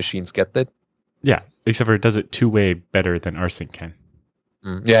the other machines get it? Yeah, except for it does it two-way better than rsync can.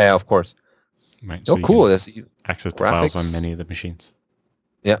 Yeah, of course. Right, so cool. There's access to files on many of the machines.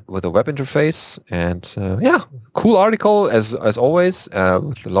 Yeah, with a web interface. And cool article as always,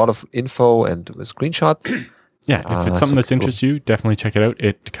 with a lot of info and screenshots. Yeah, if it's something that interests you, definitely check it out.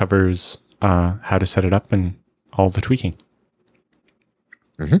 It covers how to set it up and all the tweaking.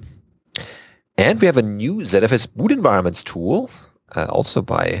 Mm-hmm. And we have a new ZFS boot environments tool, also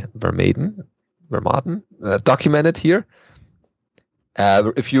by Vermaden, documented here.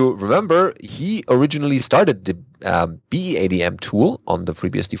 If you remember, he originally started the BEADM tool on the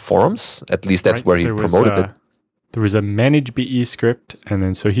FreeBSD forums. At least that's where he promoted it. There was a manage BE script, and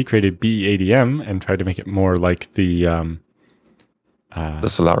then so he created BEADM and tried to make it more like the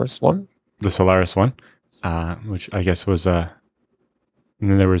Solaris one. The Solaris one, which I guess was and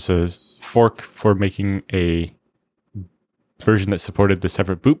then there was a fork for making a version that supported the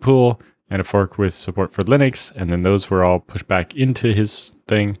separate boot pool, and a fork with support for Linux, and then those were all pushed back into his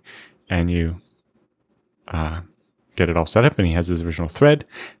thing, and you get it all set up, and he has his original thread.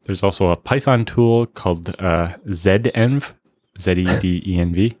 There's also a Python tool called Zedenv,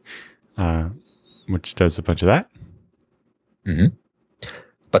 Zedenv, which does a bunch of that. Mm-hmm.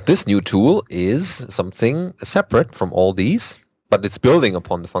 But this new tool is something separate from all these, but it's building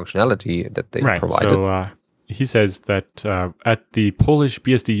upon the functionality that they provided. So he says that at the Polish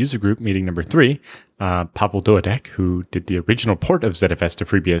BSD user group meeting number 3, Paweł Dołek, who did the original port of ZFS to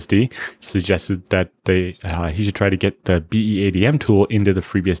FreeBSD, suggested that he should try to get the BEADM tool into the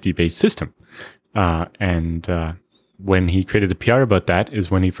FreeBSD-based system. And when he created the PR about that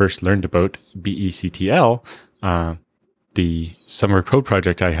is when he first learned about BECTL, the summer code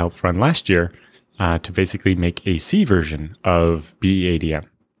project I helped run last year, to basically make a C version of BEADM.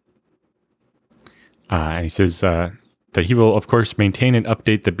 And he says that he will, of course, maintain and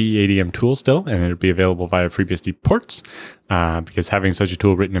update the BEADM tool still, and it'll be available via FreeBSD ports, because having such a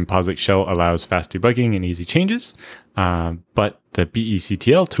tool written in POSIX shell allows fast debugging and easy changes. But the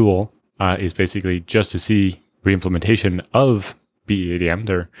BECTL tool is basically just a C reimplementation of BEADM.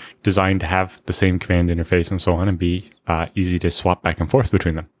 They're designed to have the same command interface and so on, and be easy to swap back and forth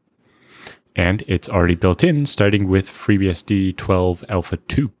between them. And it's already built in, starting with FreeBSD 12 Alpha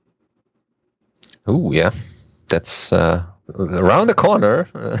 2. Oh, yeah. That's around the corner.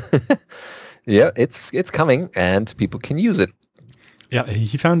 Yeah, it's coming, and people can use it. Yeah,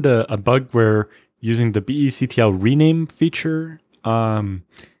 he found a bug where using the BECTL rename feature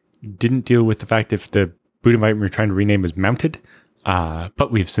didn't deal with the fact if the boot environment we were trying to rename was mounted,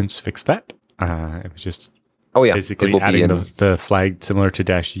 but we've since fixed that. It was just basically adding the flag similar to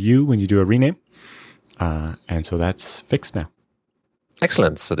 -u when you do a rename. And so that's fixed now.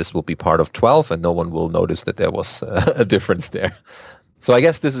 Excellent. So this will be part of 12, and no one will notice that there was a difference there. So I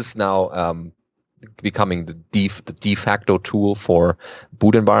guess this is now becoming the de facto tool for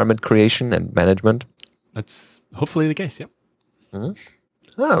boot environment creation and management. That's hopefully the case. Yep.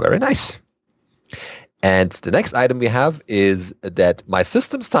 Very nice. And the next item we have is that my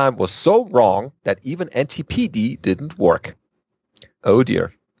system's time was so wrong that even NTPD didn't work. Oh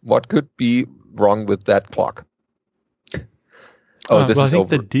dear. What could be wrong with that clock? I think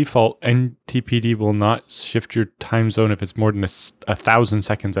the default NTPD will not shift your time zone if it's more than 1,000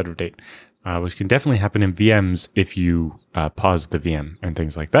 seconds out of date, which can definitely happen in VMs if you pause the VM and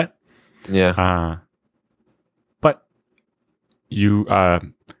things like that. Yeah. But you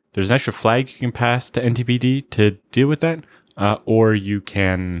there's an extra flag you can pass to NTPD to deal with that, or you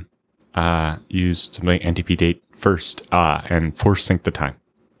can use something like NTPDate first and force sync the time.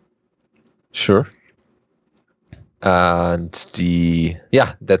 Sure. And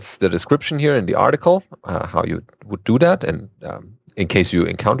that's the description here in the article, how you would do that, and in case you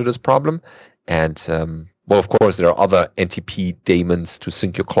encounter this problem. And of course, there are other NTP daemons to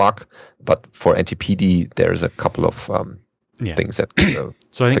sync your clock, but for NTPD, there's a couple of things that.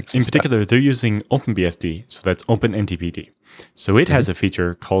 So I think in particular, they're using OpenBSD, so that's OpenNTPD. So it has a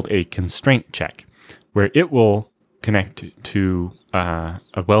feature called a constraint check, where it will connect to a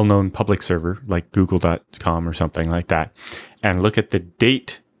well-known public server like google.com or something like that and look at the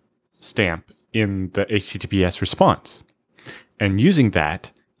date stamp in the HTTPS response. And using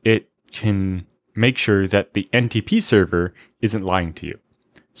that, it can make sure that the NTP server isn't lying to you.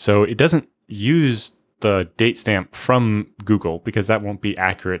 So it doesn't use the date stamp from Google because that won't be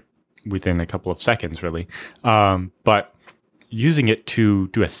accurate within a couple of seconds, really. But using it to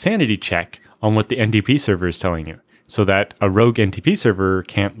do a sanity check on what the NTP server is telling you, so that a rogue NTP server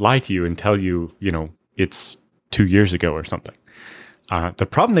can't lie to you and tell you, it's 2 years ago or something. The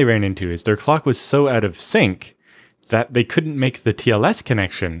problem they ran into is their clock was so out of sync that they couldn't make the TLS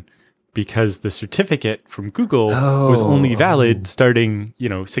connection because the certificate from Google was only valid starting,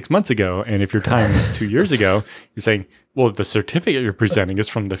 6 months ago. And if your time is 2 years ago, you're saying, well, the certificate you're presenting is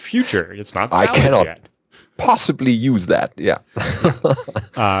from the future. It's not valid I cannot yet. Possibly use that. Yeah.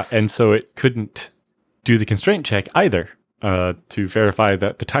 And so it couldn't do the constraint check either to verify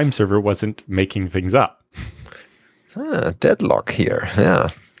that the time server wasn't making things up. Deadlock here. Yeah.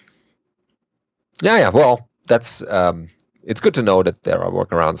 Yeah. Well, that's it's good to know that there are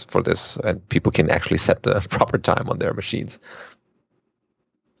workarounds for this and people can actually set the proper time on their machines.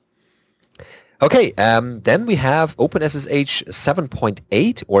 Okay, then we have OpenSSH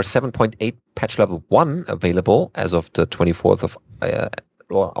 7.8 or 7.8 patch level 1 available as of the 24th of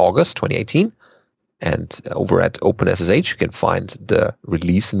August 2018. And over at OpenSSH, you can find the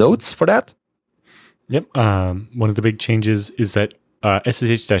release notes for that. Yep. One of the big changes is that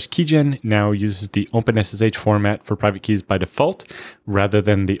SSH-keygen now uses the OpenSSH format for private keys by default, rather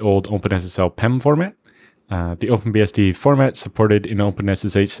than the old OpenSSL PEM format. The OpenBSD format supported in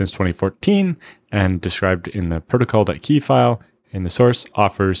OpenSSH since 2014 and described in the protocol.key file in the source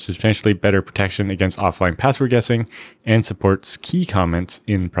offers substantially better protection against offline password guessing and supports key comments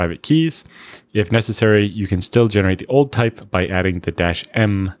in private keys. If necessary, you can still generate the old type by adding the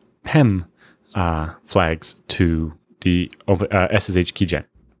 -m PEM flags to the SSH keygen.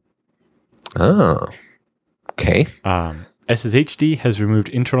 Oh, okay. SSHD has removed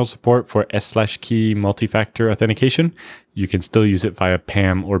internal support for S/key multi-factor authentication. You can still use it via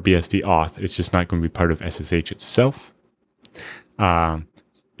PAM or BSD auth. It's just not going to be part of SSH itself.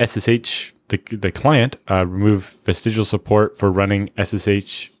 SSH, the client, removed vestigial support for running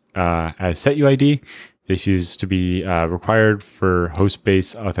SSH as setuid. This used to be required for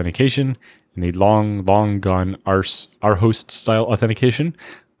host-based authentication and the long gone rhost style authentication,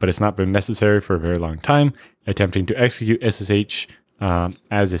 but it's not been necessary for a very long time. Attempting to execute SSH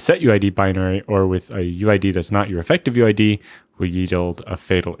as a setuid binary or with a UID that's not your effective UID will yield a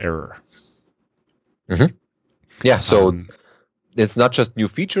fatal error. Mm-hmm. Yeah, so it's not just new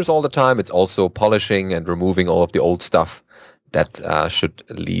features all the time, it's also polishing and removing all of the old stuff that should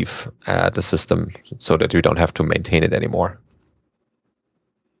leave the system so that you don't have to maintain it anymore.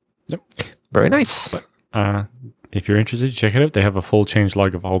 Yep. Very nice. But, if you're interested, check it out. They have a full change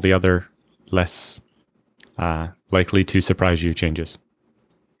log of all the other less likely to surprise you changes.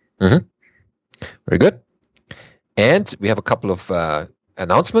 Mm-hmm. Very good. And we have a couple of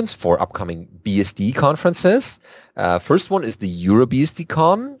announcements for upcoming BSD conferences. First one is the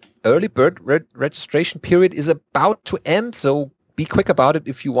EuroBSDCon. Early bird registration period is about to end, so be quick about it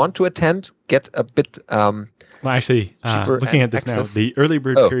if you want to attend. Get a bit well, actually, looking at this access. Now, the early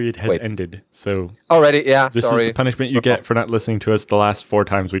bird period has ended. So already, yeah. This is the punishment you get for not listening to us the last 4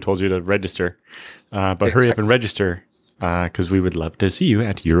 times we told you to register. But exactly. Hurry up and register because we would love to see you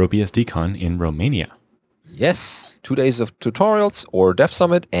at EuroBSDCon in Romania. Yes, 2 days of tutorials or Dev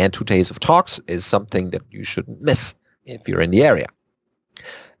Summit and 2 days of talks is something that you shouldn't miss if you're in the area.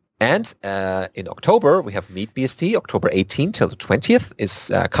 And in October, we have Meet BSD, October 18th till the 20th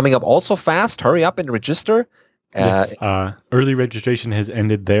is coming up also fast. Hurry up and register. Yes, early registration has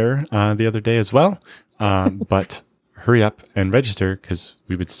ended there the other day as well. But hurry up and register because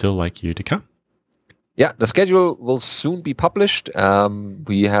we would still like you to come. Yeah, the schedule will soon be published.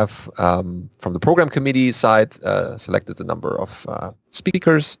 We have, from the program committee side, selected the number of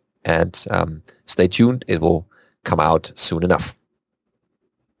speakers, and stay tuned. It will come out soon enough.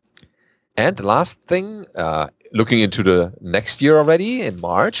 And the last thing, looking into the next year already, in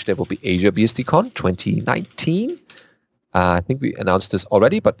March, there will be Asia BSDCon 2019. I think we announced this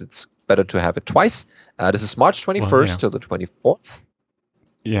already, but it's better to have it twice. This is March 21st till the 24th.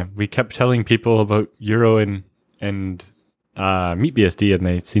 Yeah, we kept telling people about Euro and MeetBSD, and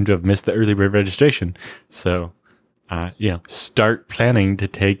they seem to have missed the early bird registration. So, start planning to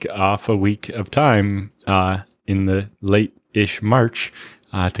take off a week of time in the late-ish March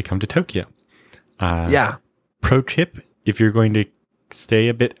to come to Tokyo. Pro tip, if you're going to stay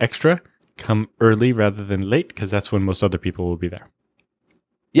a bit extra, come early rather than late, because that's when most other people will be there.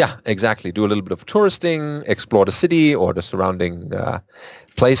 Yeah, exactly. Do a little bit of touristing, explore the city or the surrounding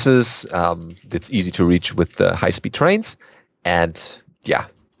places. It's easy to reach with the high-speed trains. And yeah,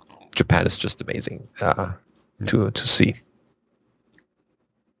 Japan is just amazing to see.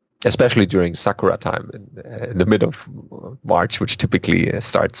 Especially during Sakura time in the mid of March, which typically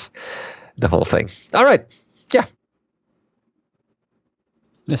starts the whole thing. All right. Yeah.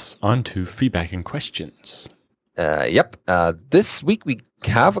 Yes, on to feedback and questions. Yep. This week we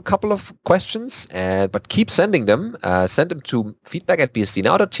have a couple of questions, but keep sending them. Send them to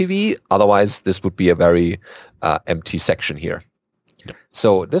feedback@bsdnow.tv. Otherwise, this would be a very empty section here. Yep.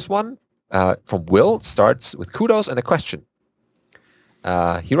 So this one from Will starts with kudos and a question.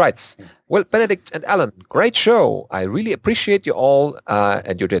 He writes, well, Benedict and Alan, great show. I really appreciate you all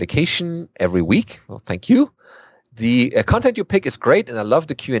and your dedication every week. Well, thank you. The content you pick is great, and I love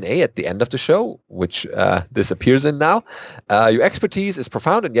the Q&A at the end of the show, which this appears in now. Your expertise is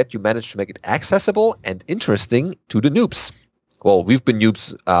profound, and yet you manage to make it accessible and interesting to the noobs. Well, we've been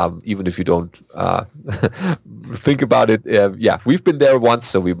noobs, even if you don't think about it. We've been there once,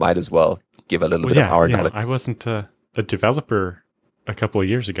 so we might as well give a little bit of our knowledge. I wasn't a developer a couple of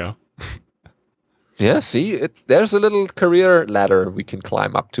years ago. Yeah, see, there's a little career ladder we can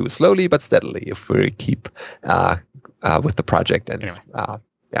climb up to slowly but steadily if we keep with the project and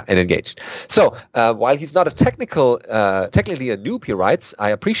and engaged. So while he's not technically a noob, he writes, I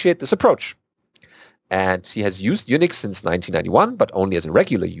appreciate this approach. And he has used Unix since 1991, but only as a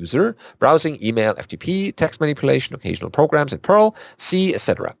regular user, browsing, email, FTP, text manipulation, occasional programs in Perl, C,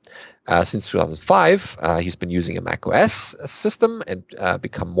 etc. Since 2005, he's been using a Mac OS system and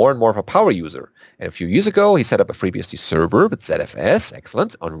become more and more of a power user. And a few years ago, he set up a FreeBSD server with ZFS,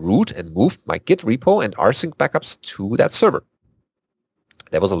 excellent, on root and moved my Git repo and rsync backups to that server.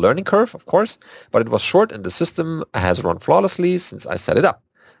 There was a learning curve, of course, but it was short and the system has run flawlessly since I set it up.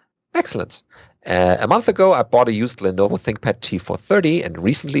 Excellent. A month ago, I bought a used Lenovo ThinkPad T430 and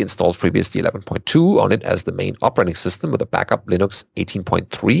recently installed FreeBSD 11.2 on it as the main operating system with a backup Linux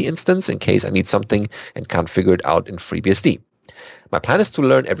 18.3 instance in case I need something and can't figure it out in FreeBSD. My plan is to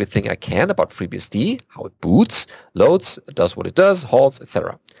learn everything I can about FreeBSD, how it boots, loads, does what it does, halts,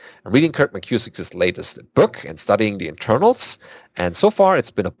 etc. I'm reading Kirk McCusick's latest book and studying the internals, and so far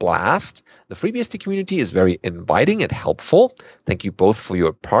it's been a blast. The FreeBSD community is very inviting and helpful. Thank you both for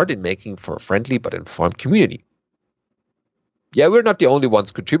your part in making for a friendly but informed community. Yeah, we're not the only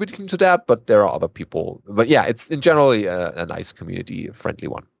ones contributing to that, but there are other people. But yeah, it's in generally a nice community, a friendly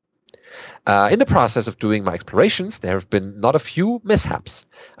one. In the process of doing my explorations, there have been not a few mishaps.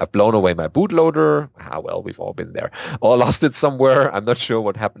 I've blown away my bootloader. Well, we've all been there. Or lost it somewhere. I'm not sure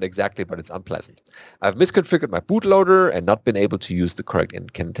what happened exactly, but it's unpleasant. I've misconfigured my bootloader and not been able to use the correct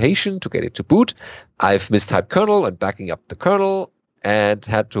incantation to get it to boot. I've mistyped kernel and backing up the kernel and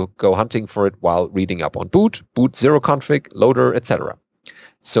had to go hunting for it while reading up on boot zero config, loader, etc.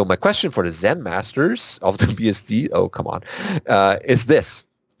 So my question for the Zen masters of the BSD, is this.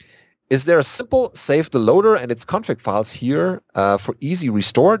 Is there a simple save the loader and its config files here for easy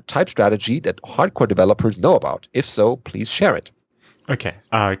restore type strategy that hardcore developers know about? If so, please share it. Okay,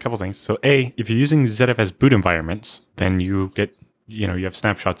 a couple things. So A, if you're using ZFS boot environments, then you get, you have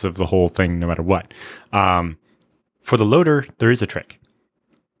snapshots of the whole thing no matter what. For the loader, there is a trick.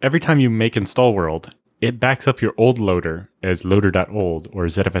 Every time you make install world, it backs up your old loader as loader.old or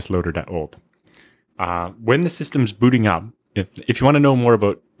ZFS loader.old. When the system's booting up, if you want to know more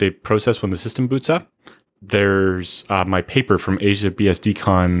about the process when the system boots up, there's my paper from Asia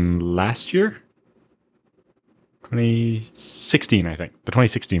BSDCon last year, 2016, I think, the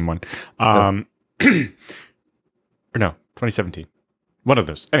 2016 one, or no, 2017, one of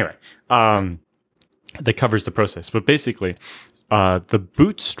those. Anyway, that covers the process. But basically, the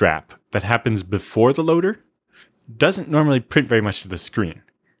bootstrap that happens before the loader doesn't normally print very much to the screen,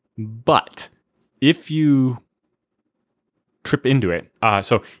 but if you trip into it.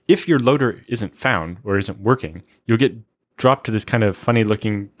 So if your loader isn't found or isn't working, you'll get dropped to this kind of funny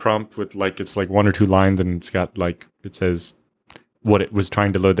looking prompt with it's like 1 or 2 lines, and it's got it says what it was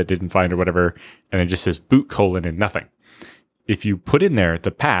trying to load that didn't find or whatever. And it just says boot : and nothing. If you put in there the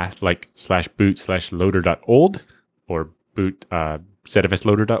path like /boot/loader.old or boot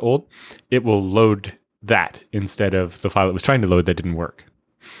zfsloader.old, it will load that instead of the file it was trying to load that didn't work.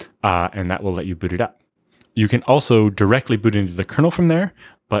 And that will let you boot it up. You can also directly boot into the kernel from there,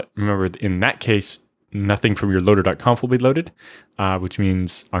 but remember, in that case, nothing from your loader.conf will be loaded, which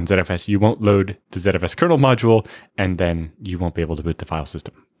means on ZFS, you won't load the ZFS kernel module, and then you won't be able to boot the file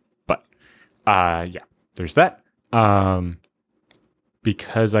system. But there's that.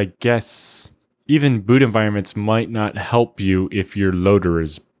 Because I guess even boot environments might not help you if your loader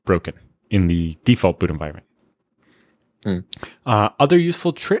is broken in the default boot environment. Other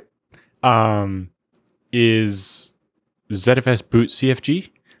useful trick is ZFS boot CFG,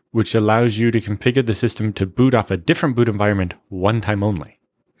 which allows you to configure the system to boot off a different boot environment one time only.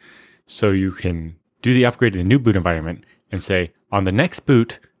 So you can do the upgrade to the new boot environment and say, on the next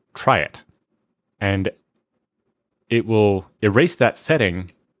boot, try it. And it will erase that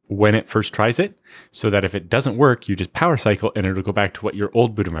setting when it first tries it, so that if it doesn't work, you just power cycle and it'll go back to what your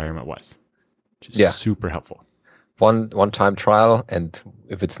old boot environment was. Which is super helpful. One-time trial, and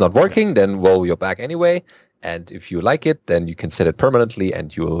if it's not working, then you're back anyway. And if you like it, then you can set it permanently,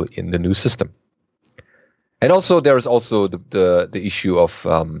 and you're in the new system. And also, there is also the issue of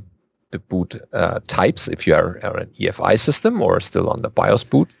the boot types. If you are an EFI system or still on the BIOS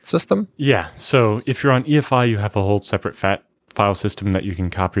boot system. Yeah. So if you're on EFI, you have a whole separate file system that you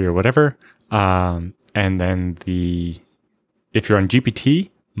can copy or whatever. And then if you're on GPT,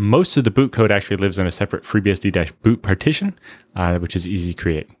 most of the boot code actually lives in a separate FreeBSD-boot partition, which is easy to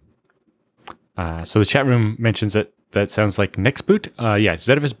create. So the chat room mentions that sounds like NextBoot. Yes,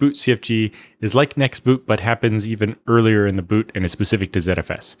 ZFS boot CFG is like NextBoot, but happens even earlier in the boot and is specific to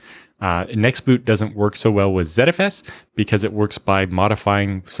ZFS. NextBoot doesn't work so well with ZFS because it works by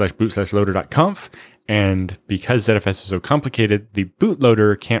modifying /boot/loader.conf. And because ZFS is so complicated, the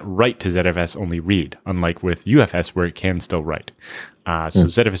bootloader can't write to ZFS, only read, unlike with UFS where it can still write. So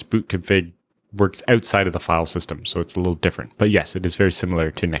ZFS boot config works outside of the file system, so it's a little different. But yes, it is very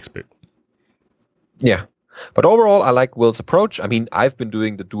similar to NextBoot. Yeah. But overall, I like Will's approach. I mean, I've been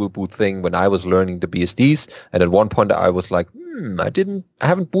doing the dual boot thing when I was learning the BSDs, and at one point I was like, I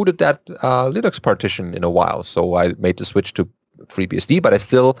haven't booted that Linux partition in a while, so I made the switch to FreeBSD. But I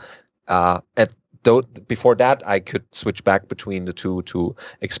still, before that, I could switch back between the two to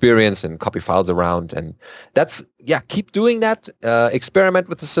experience and copy files around, and that's keep doing that. Experiment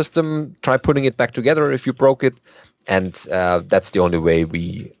with the system, try putting it back together if you broke it, and that's the only way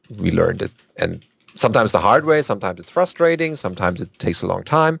we learned it. And sometimes the hard way, sometimes it's frustrating, sometimes it takes a long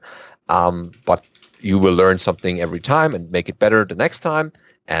time, but you will learn something every time and make it better the next time,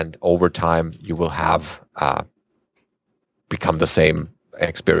 and over time you will have become the same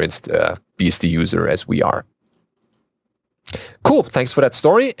experienced BSD user as we are. Cool, thanks for that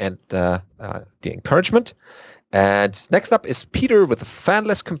story and the encouragement. And next up is Peter with the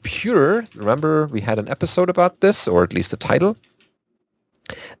fanless computer. Remember, we had an episode about this, or at least a title.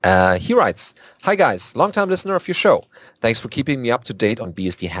 He writes, "Hi guys, long-time listener of your show. Thanks for keeping me up to date on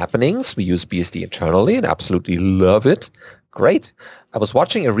BSD happenings. We use BSD internally and absolutely love it. Great. I was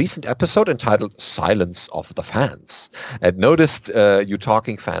watching a recent episode entitled Silence of the Fans and noticed you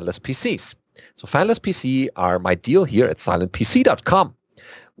talking fanless PCs. So fanless PC are my deal here at silentpc.com.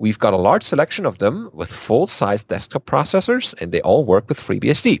 We've got a large selection of them with full-size desktop processors, and they all work with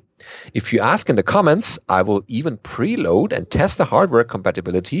FreeBSD. If you ask in the comments, I will even preload and test the hardware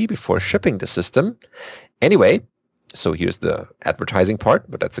compatibility before shipping the system. Anyway, so here's the advertising part,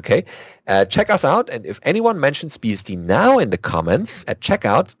 but that's okay. Check us out, and if anyone mentions BSD now in the comments at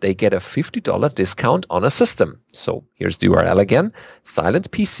checkout, they get a $50 discount on a system. So here's the URL again,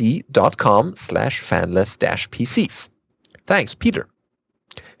 silentpc.com/fanless-PCs. Thanks, Peter.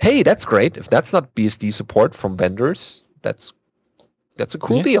 Hey, that's great. If that's not BSD support from vendors, that's a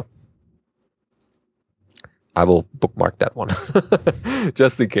cool deal. I will bookmark that one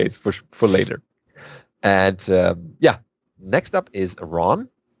just in case for later. And next up is Ron.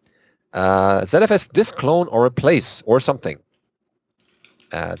 ZFS disk clone or replace or something.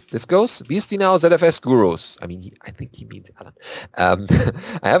 This goes BSD now ZFS gurus. I think he means Alan.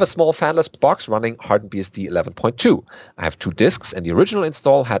 I have a small fanless box running hardened BSD 11.2. I have 2 disks, and the original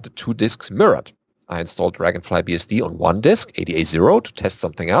install had the 2 disks mirrored. I installed Dragonfly BSD on one disk, ADA0, to test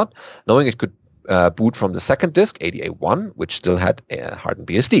something out, knowing it could boot from the second disk, ADA1, which still had hardened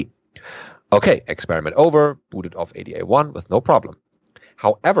BSD. Okay, experiment over, booted off ADA1 with no problem.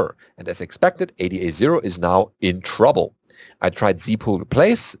 However, and as expected, ADA0 is now in trouble. I tried zpool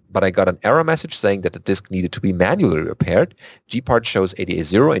replace, but I got an error message saying that the disk needed to be manually repaired. Gpart shows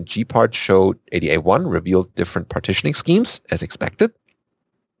ADA0 and Gpart showed ADA1, revealed different partitioning schemes, as expected.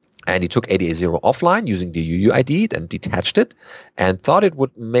 And he took ADA0 offline using the UUID, then detached it, and thought it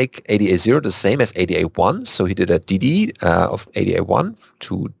would make ADA0 the same as ADA1. So he did a DD of ADA1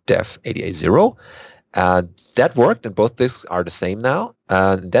 to def ADA0. That worked, and both disks are the same now.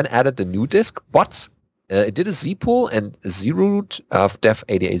 Then added the new disk, but it did a zpool and zroot of def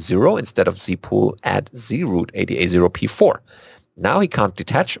ADA0 instead of zpool add zroot ADA0 P4. Now he can't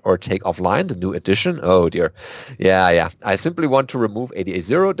detach or take offline the new edition. Oh dear. Yeah. I simply want to remove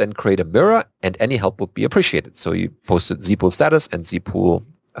ADA0, then create a mirror, and any help would be appreciated. So you posted zpool status and zpool,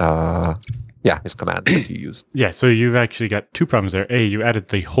 his command that you used. Yeah, so you've actually got 2 problems there. A, you added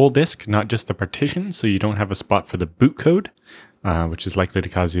the whole disk, not just the partition, so you don't have a spot for the boot code, which is likely to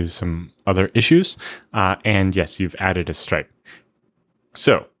cause you some other issues. And yes, you've added a stripe.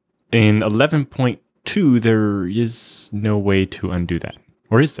 So in 11.2, there is no way to undo that.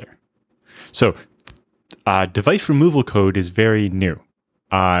 Or is there? So device removal code is very new.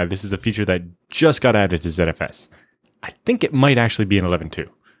 This is a feature that just got added to ZFS. I think it might actually be in 11.2.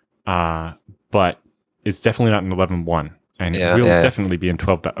 But it's definitely not in 11.1, and it will definitely be in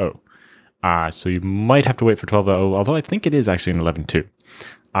 12.0. So you might have to wait for 12.0, although I think it is actually in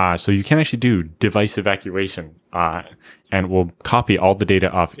 11.2. So you can actually do device evacuation, and we'll copy all the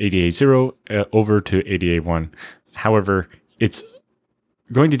data off ADA0 over to ADA1. However, it's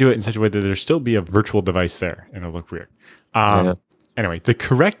going to do it in such a way that there'll still be a virtual device there, and it'll look weird. Anyway, the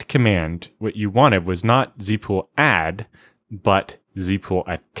correct command, what you wanted was not zpool add, but zpool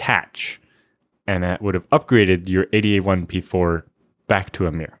attach, and that would have upgraded your ADA1 P4 back to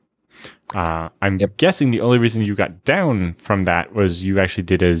a mirror. I'm guessing the only reason you got down from that was you actually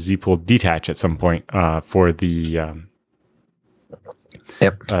did a zpool detach at some point for the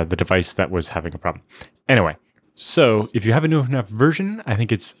device that was having a problem. Anyway, so if you have a new enough version, I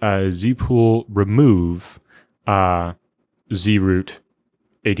think it's zpool remove zroot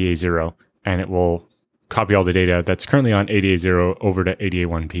ADA0, and it will copy all the data that's currently on ADA0 over to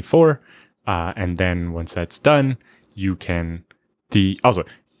ADA1 P4. And then once that's done, you can... Also,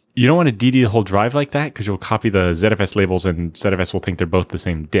 you don't want to DD the whole drive like that because you'll copy the ZFS labels and ZFS will think they're both the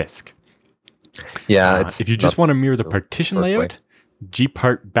same disk. Yeah. If you just want to mirror the partition layout,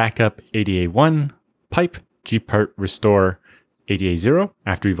 Gpart backup ADA1 pipe, Gpart restore ADA0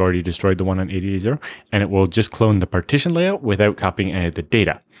 after you've already destroyed the one on ADA0, and it will just clone the partition layout without copying any of the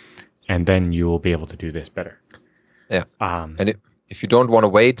data. And then you will be able to do this better. Yeah. If you don't want to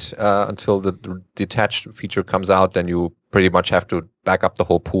wait until the detached feature comes out, then you pretty much have to back up the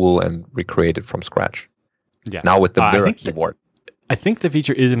whole pool and recreate it from scratch. Yeah. Now with the mirror keyboard. I think the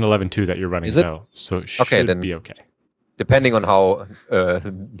feature is in 11.2 that you're running now, so it should be okay. Depending on how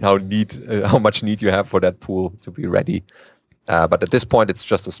much need you have for that pool to be ready. But at this point, it's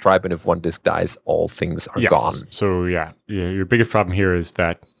just a stripe, and if one disk dies, all things are gone. So your biggest problem here is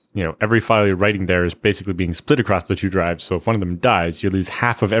that every file you're writing there is basically being split across the 2 drives. So if one of them dies, you lose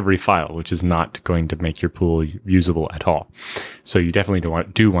half of every file, which is not going to make your pool usable at all. So you definitely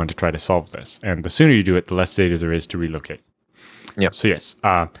do want to try to solve this. And the sooner you do it, the less data there is to relocate. Yeah. So yes,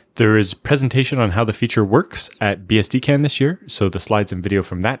 there is presentation on how the feature works at BSDCan this year. So the slides and video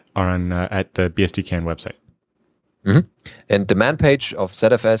from that are on at the BSDCan website. Mm-hmm. And the man page of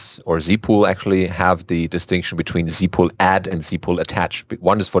ZFS or zpool actually have the distinction between zpool add and zpool attach.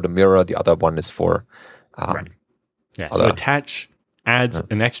 One is for the mirror, the other one is for... right. Yeah, so attach adds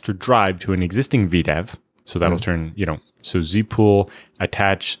an extra drive to an existing VDEV. So that'll turn, so zpool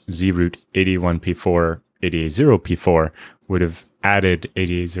attach zroot ADA1 P4, ADA0 P4 would have added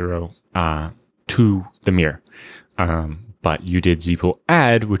ADA0 to the mirror. But you did zpool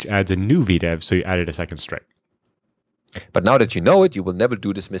add, which adds a new VDEV, so you added a second stripe. But now that you know it, you will never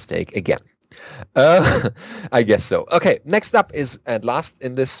do this mistake again. I guess so. Okay, next up is, and last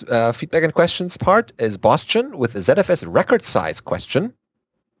in this feedback and questions part, is Bostjan with a ZFS record size question.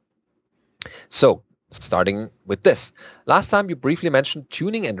 So, starting with this. Last time you briefly mentioned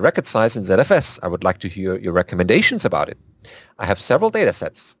tuning and record size in ZFS. I would like to hear your recommendations about it. I have several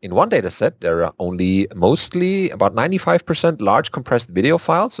datasets. In one dataset, there are only mostly about 95% large compressed video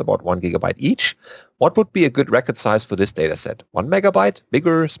files, about 1 gigabyte each. What would be a good record size for this dataset? 1 megabyte?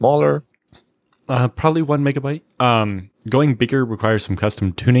 Bigger? Smaller? Probably 1 megabyte. Going bigger requires some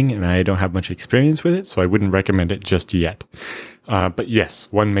custom tuning, and I don't have much experience with it, so I wouldn't recommend it just yet. But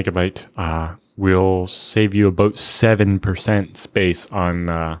yes, 1 megabyte will save you about 7% space on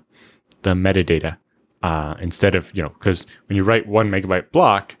the metadata. Instead of, because when you write 1 megabyte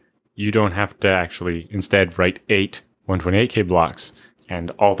block, you don't have to actually instead write 8 128K blocks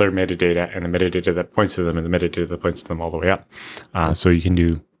and all their metadata and the metadata that points to them and the metadata that points to them all the way up. So you can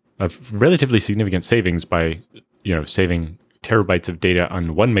do a relatively significant savings by, saving terabytes of data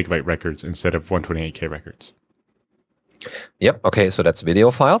on 1 megabyte records instead of 128K records. Yep. Okay. So that's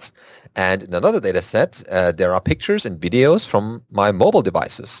video files. And in another data set, there are pictures and videos from my mobile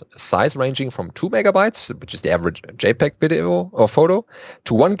devices, size ranging from 2 megabytes, which is the average JPEG video or photo,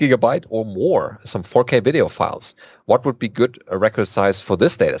 to 1 gigabyte or more, some 4K video files. What would be good record size for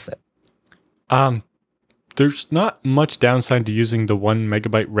this data set? There's not much downside to using the 1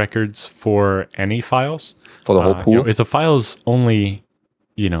 megabyte records for any files. For the whole pool? If the file's only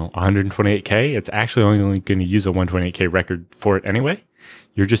 128K, it's actually only going to use a 128K record for it anyway.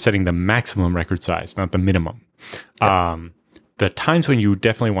 You're just setting the maximum record size, not the minimum. Yep. The times when you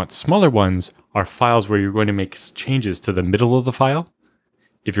definitely want smaller ones are files where you're going to make changes to the middle of the file.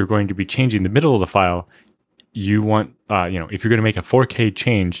 If you're going to be changing the middle of the file, you want, if you're going to make a 4K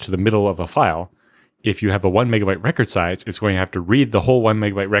change to the middle of a file, if you have a 1 megabyte record size, it's going to have to read the whole 1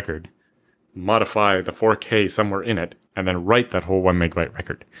 megabyte record, modify the 4K somewhere in it, and then write that whole 1 megabyte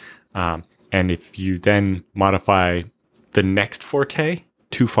record. And if you then modify the next 4K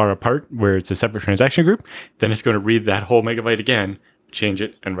too far apart, where it's a separate transaction group, then it's going to read that whole megabyte again, change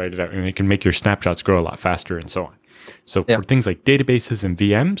it, and write it out. And it can make your snapshots grow a lot faster and so on. So for things like databases and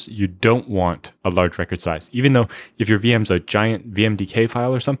VMs, you don't want a large record size. Even though if your VM's a giant VMDK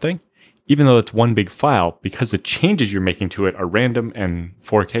file or something, even though it's one big file, because the changes you're making to it are random and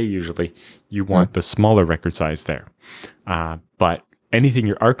 4K usually, you want the smaller record size there. But anything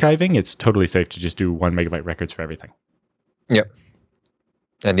you're archiving, it's totally safe to just do 1 megabyte records for everything. Yep.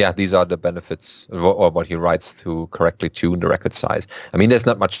 And yeah, these are the benefits, or what he writes to correctly tune the record size. I mean, there's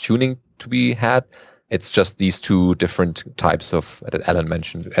not much tuning to be had. It's just these two different types of, that Alan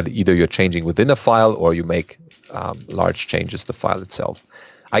mentioned. Either you're changing within a file or you make large changes to the file itself.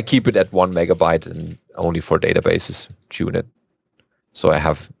 I keep it at 1 megabyte and only for databases tune it. So I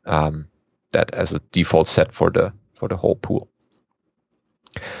have that as a default set for the whole pool.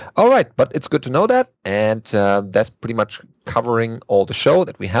 All right, but it's good to know that, and that's pretty much covering all the show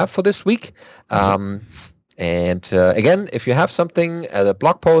that we have for this week. And again, if you have something, a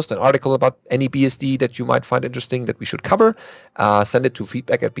blog post, an article about any BSD that you might find interesting that we should cover, send it to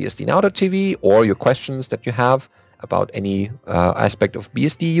feedback@bsdnow.tv, or your questions that you have about any aspect of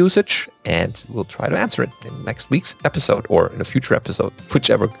BSD usage, and we'll try to answer it in next week's episode or in a future episode,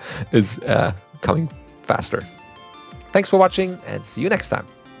 whichever is coming faster. Thanks for watching, and see you next time.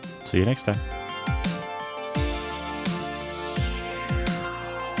 See you next time.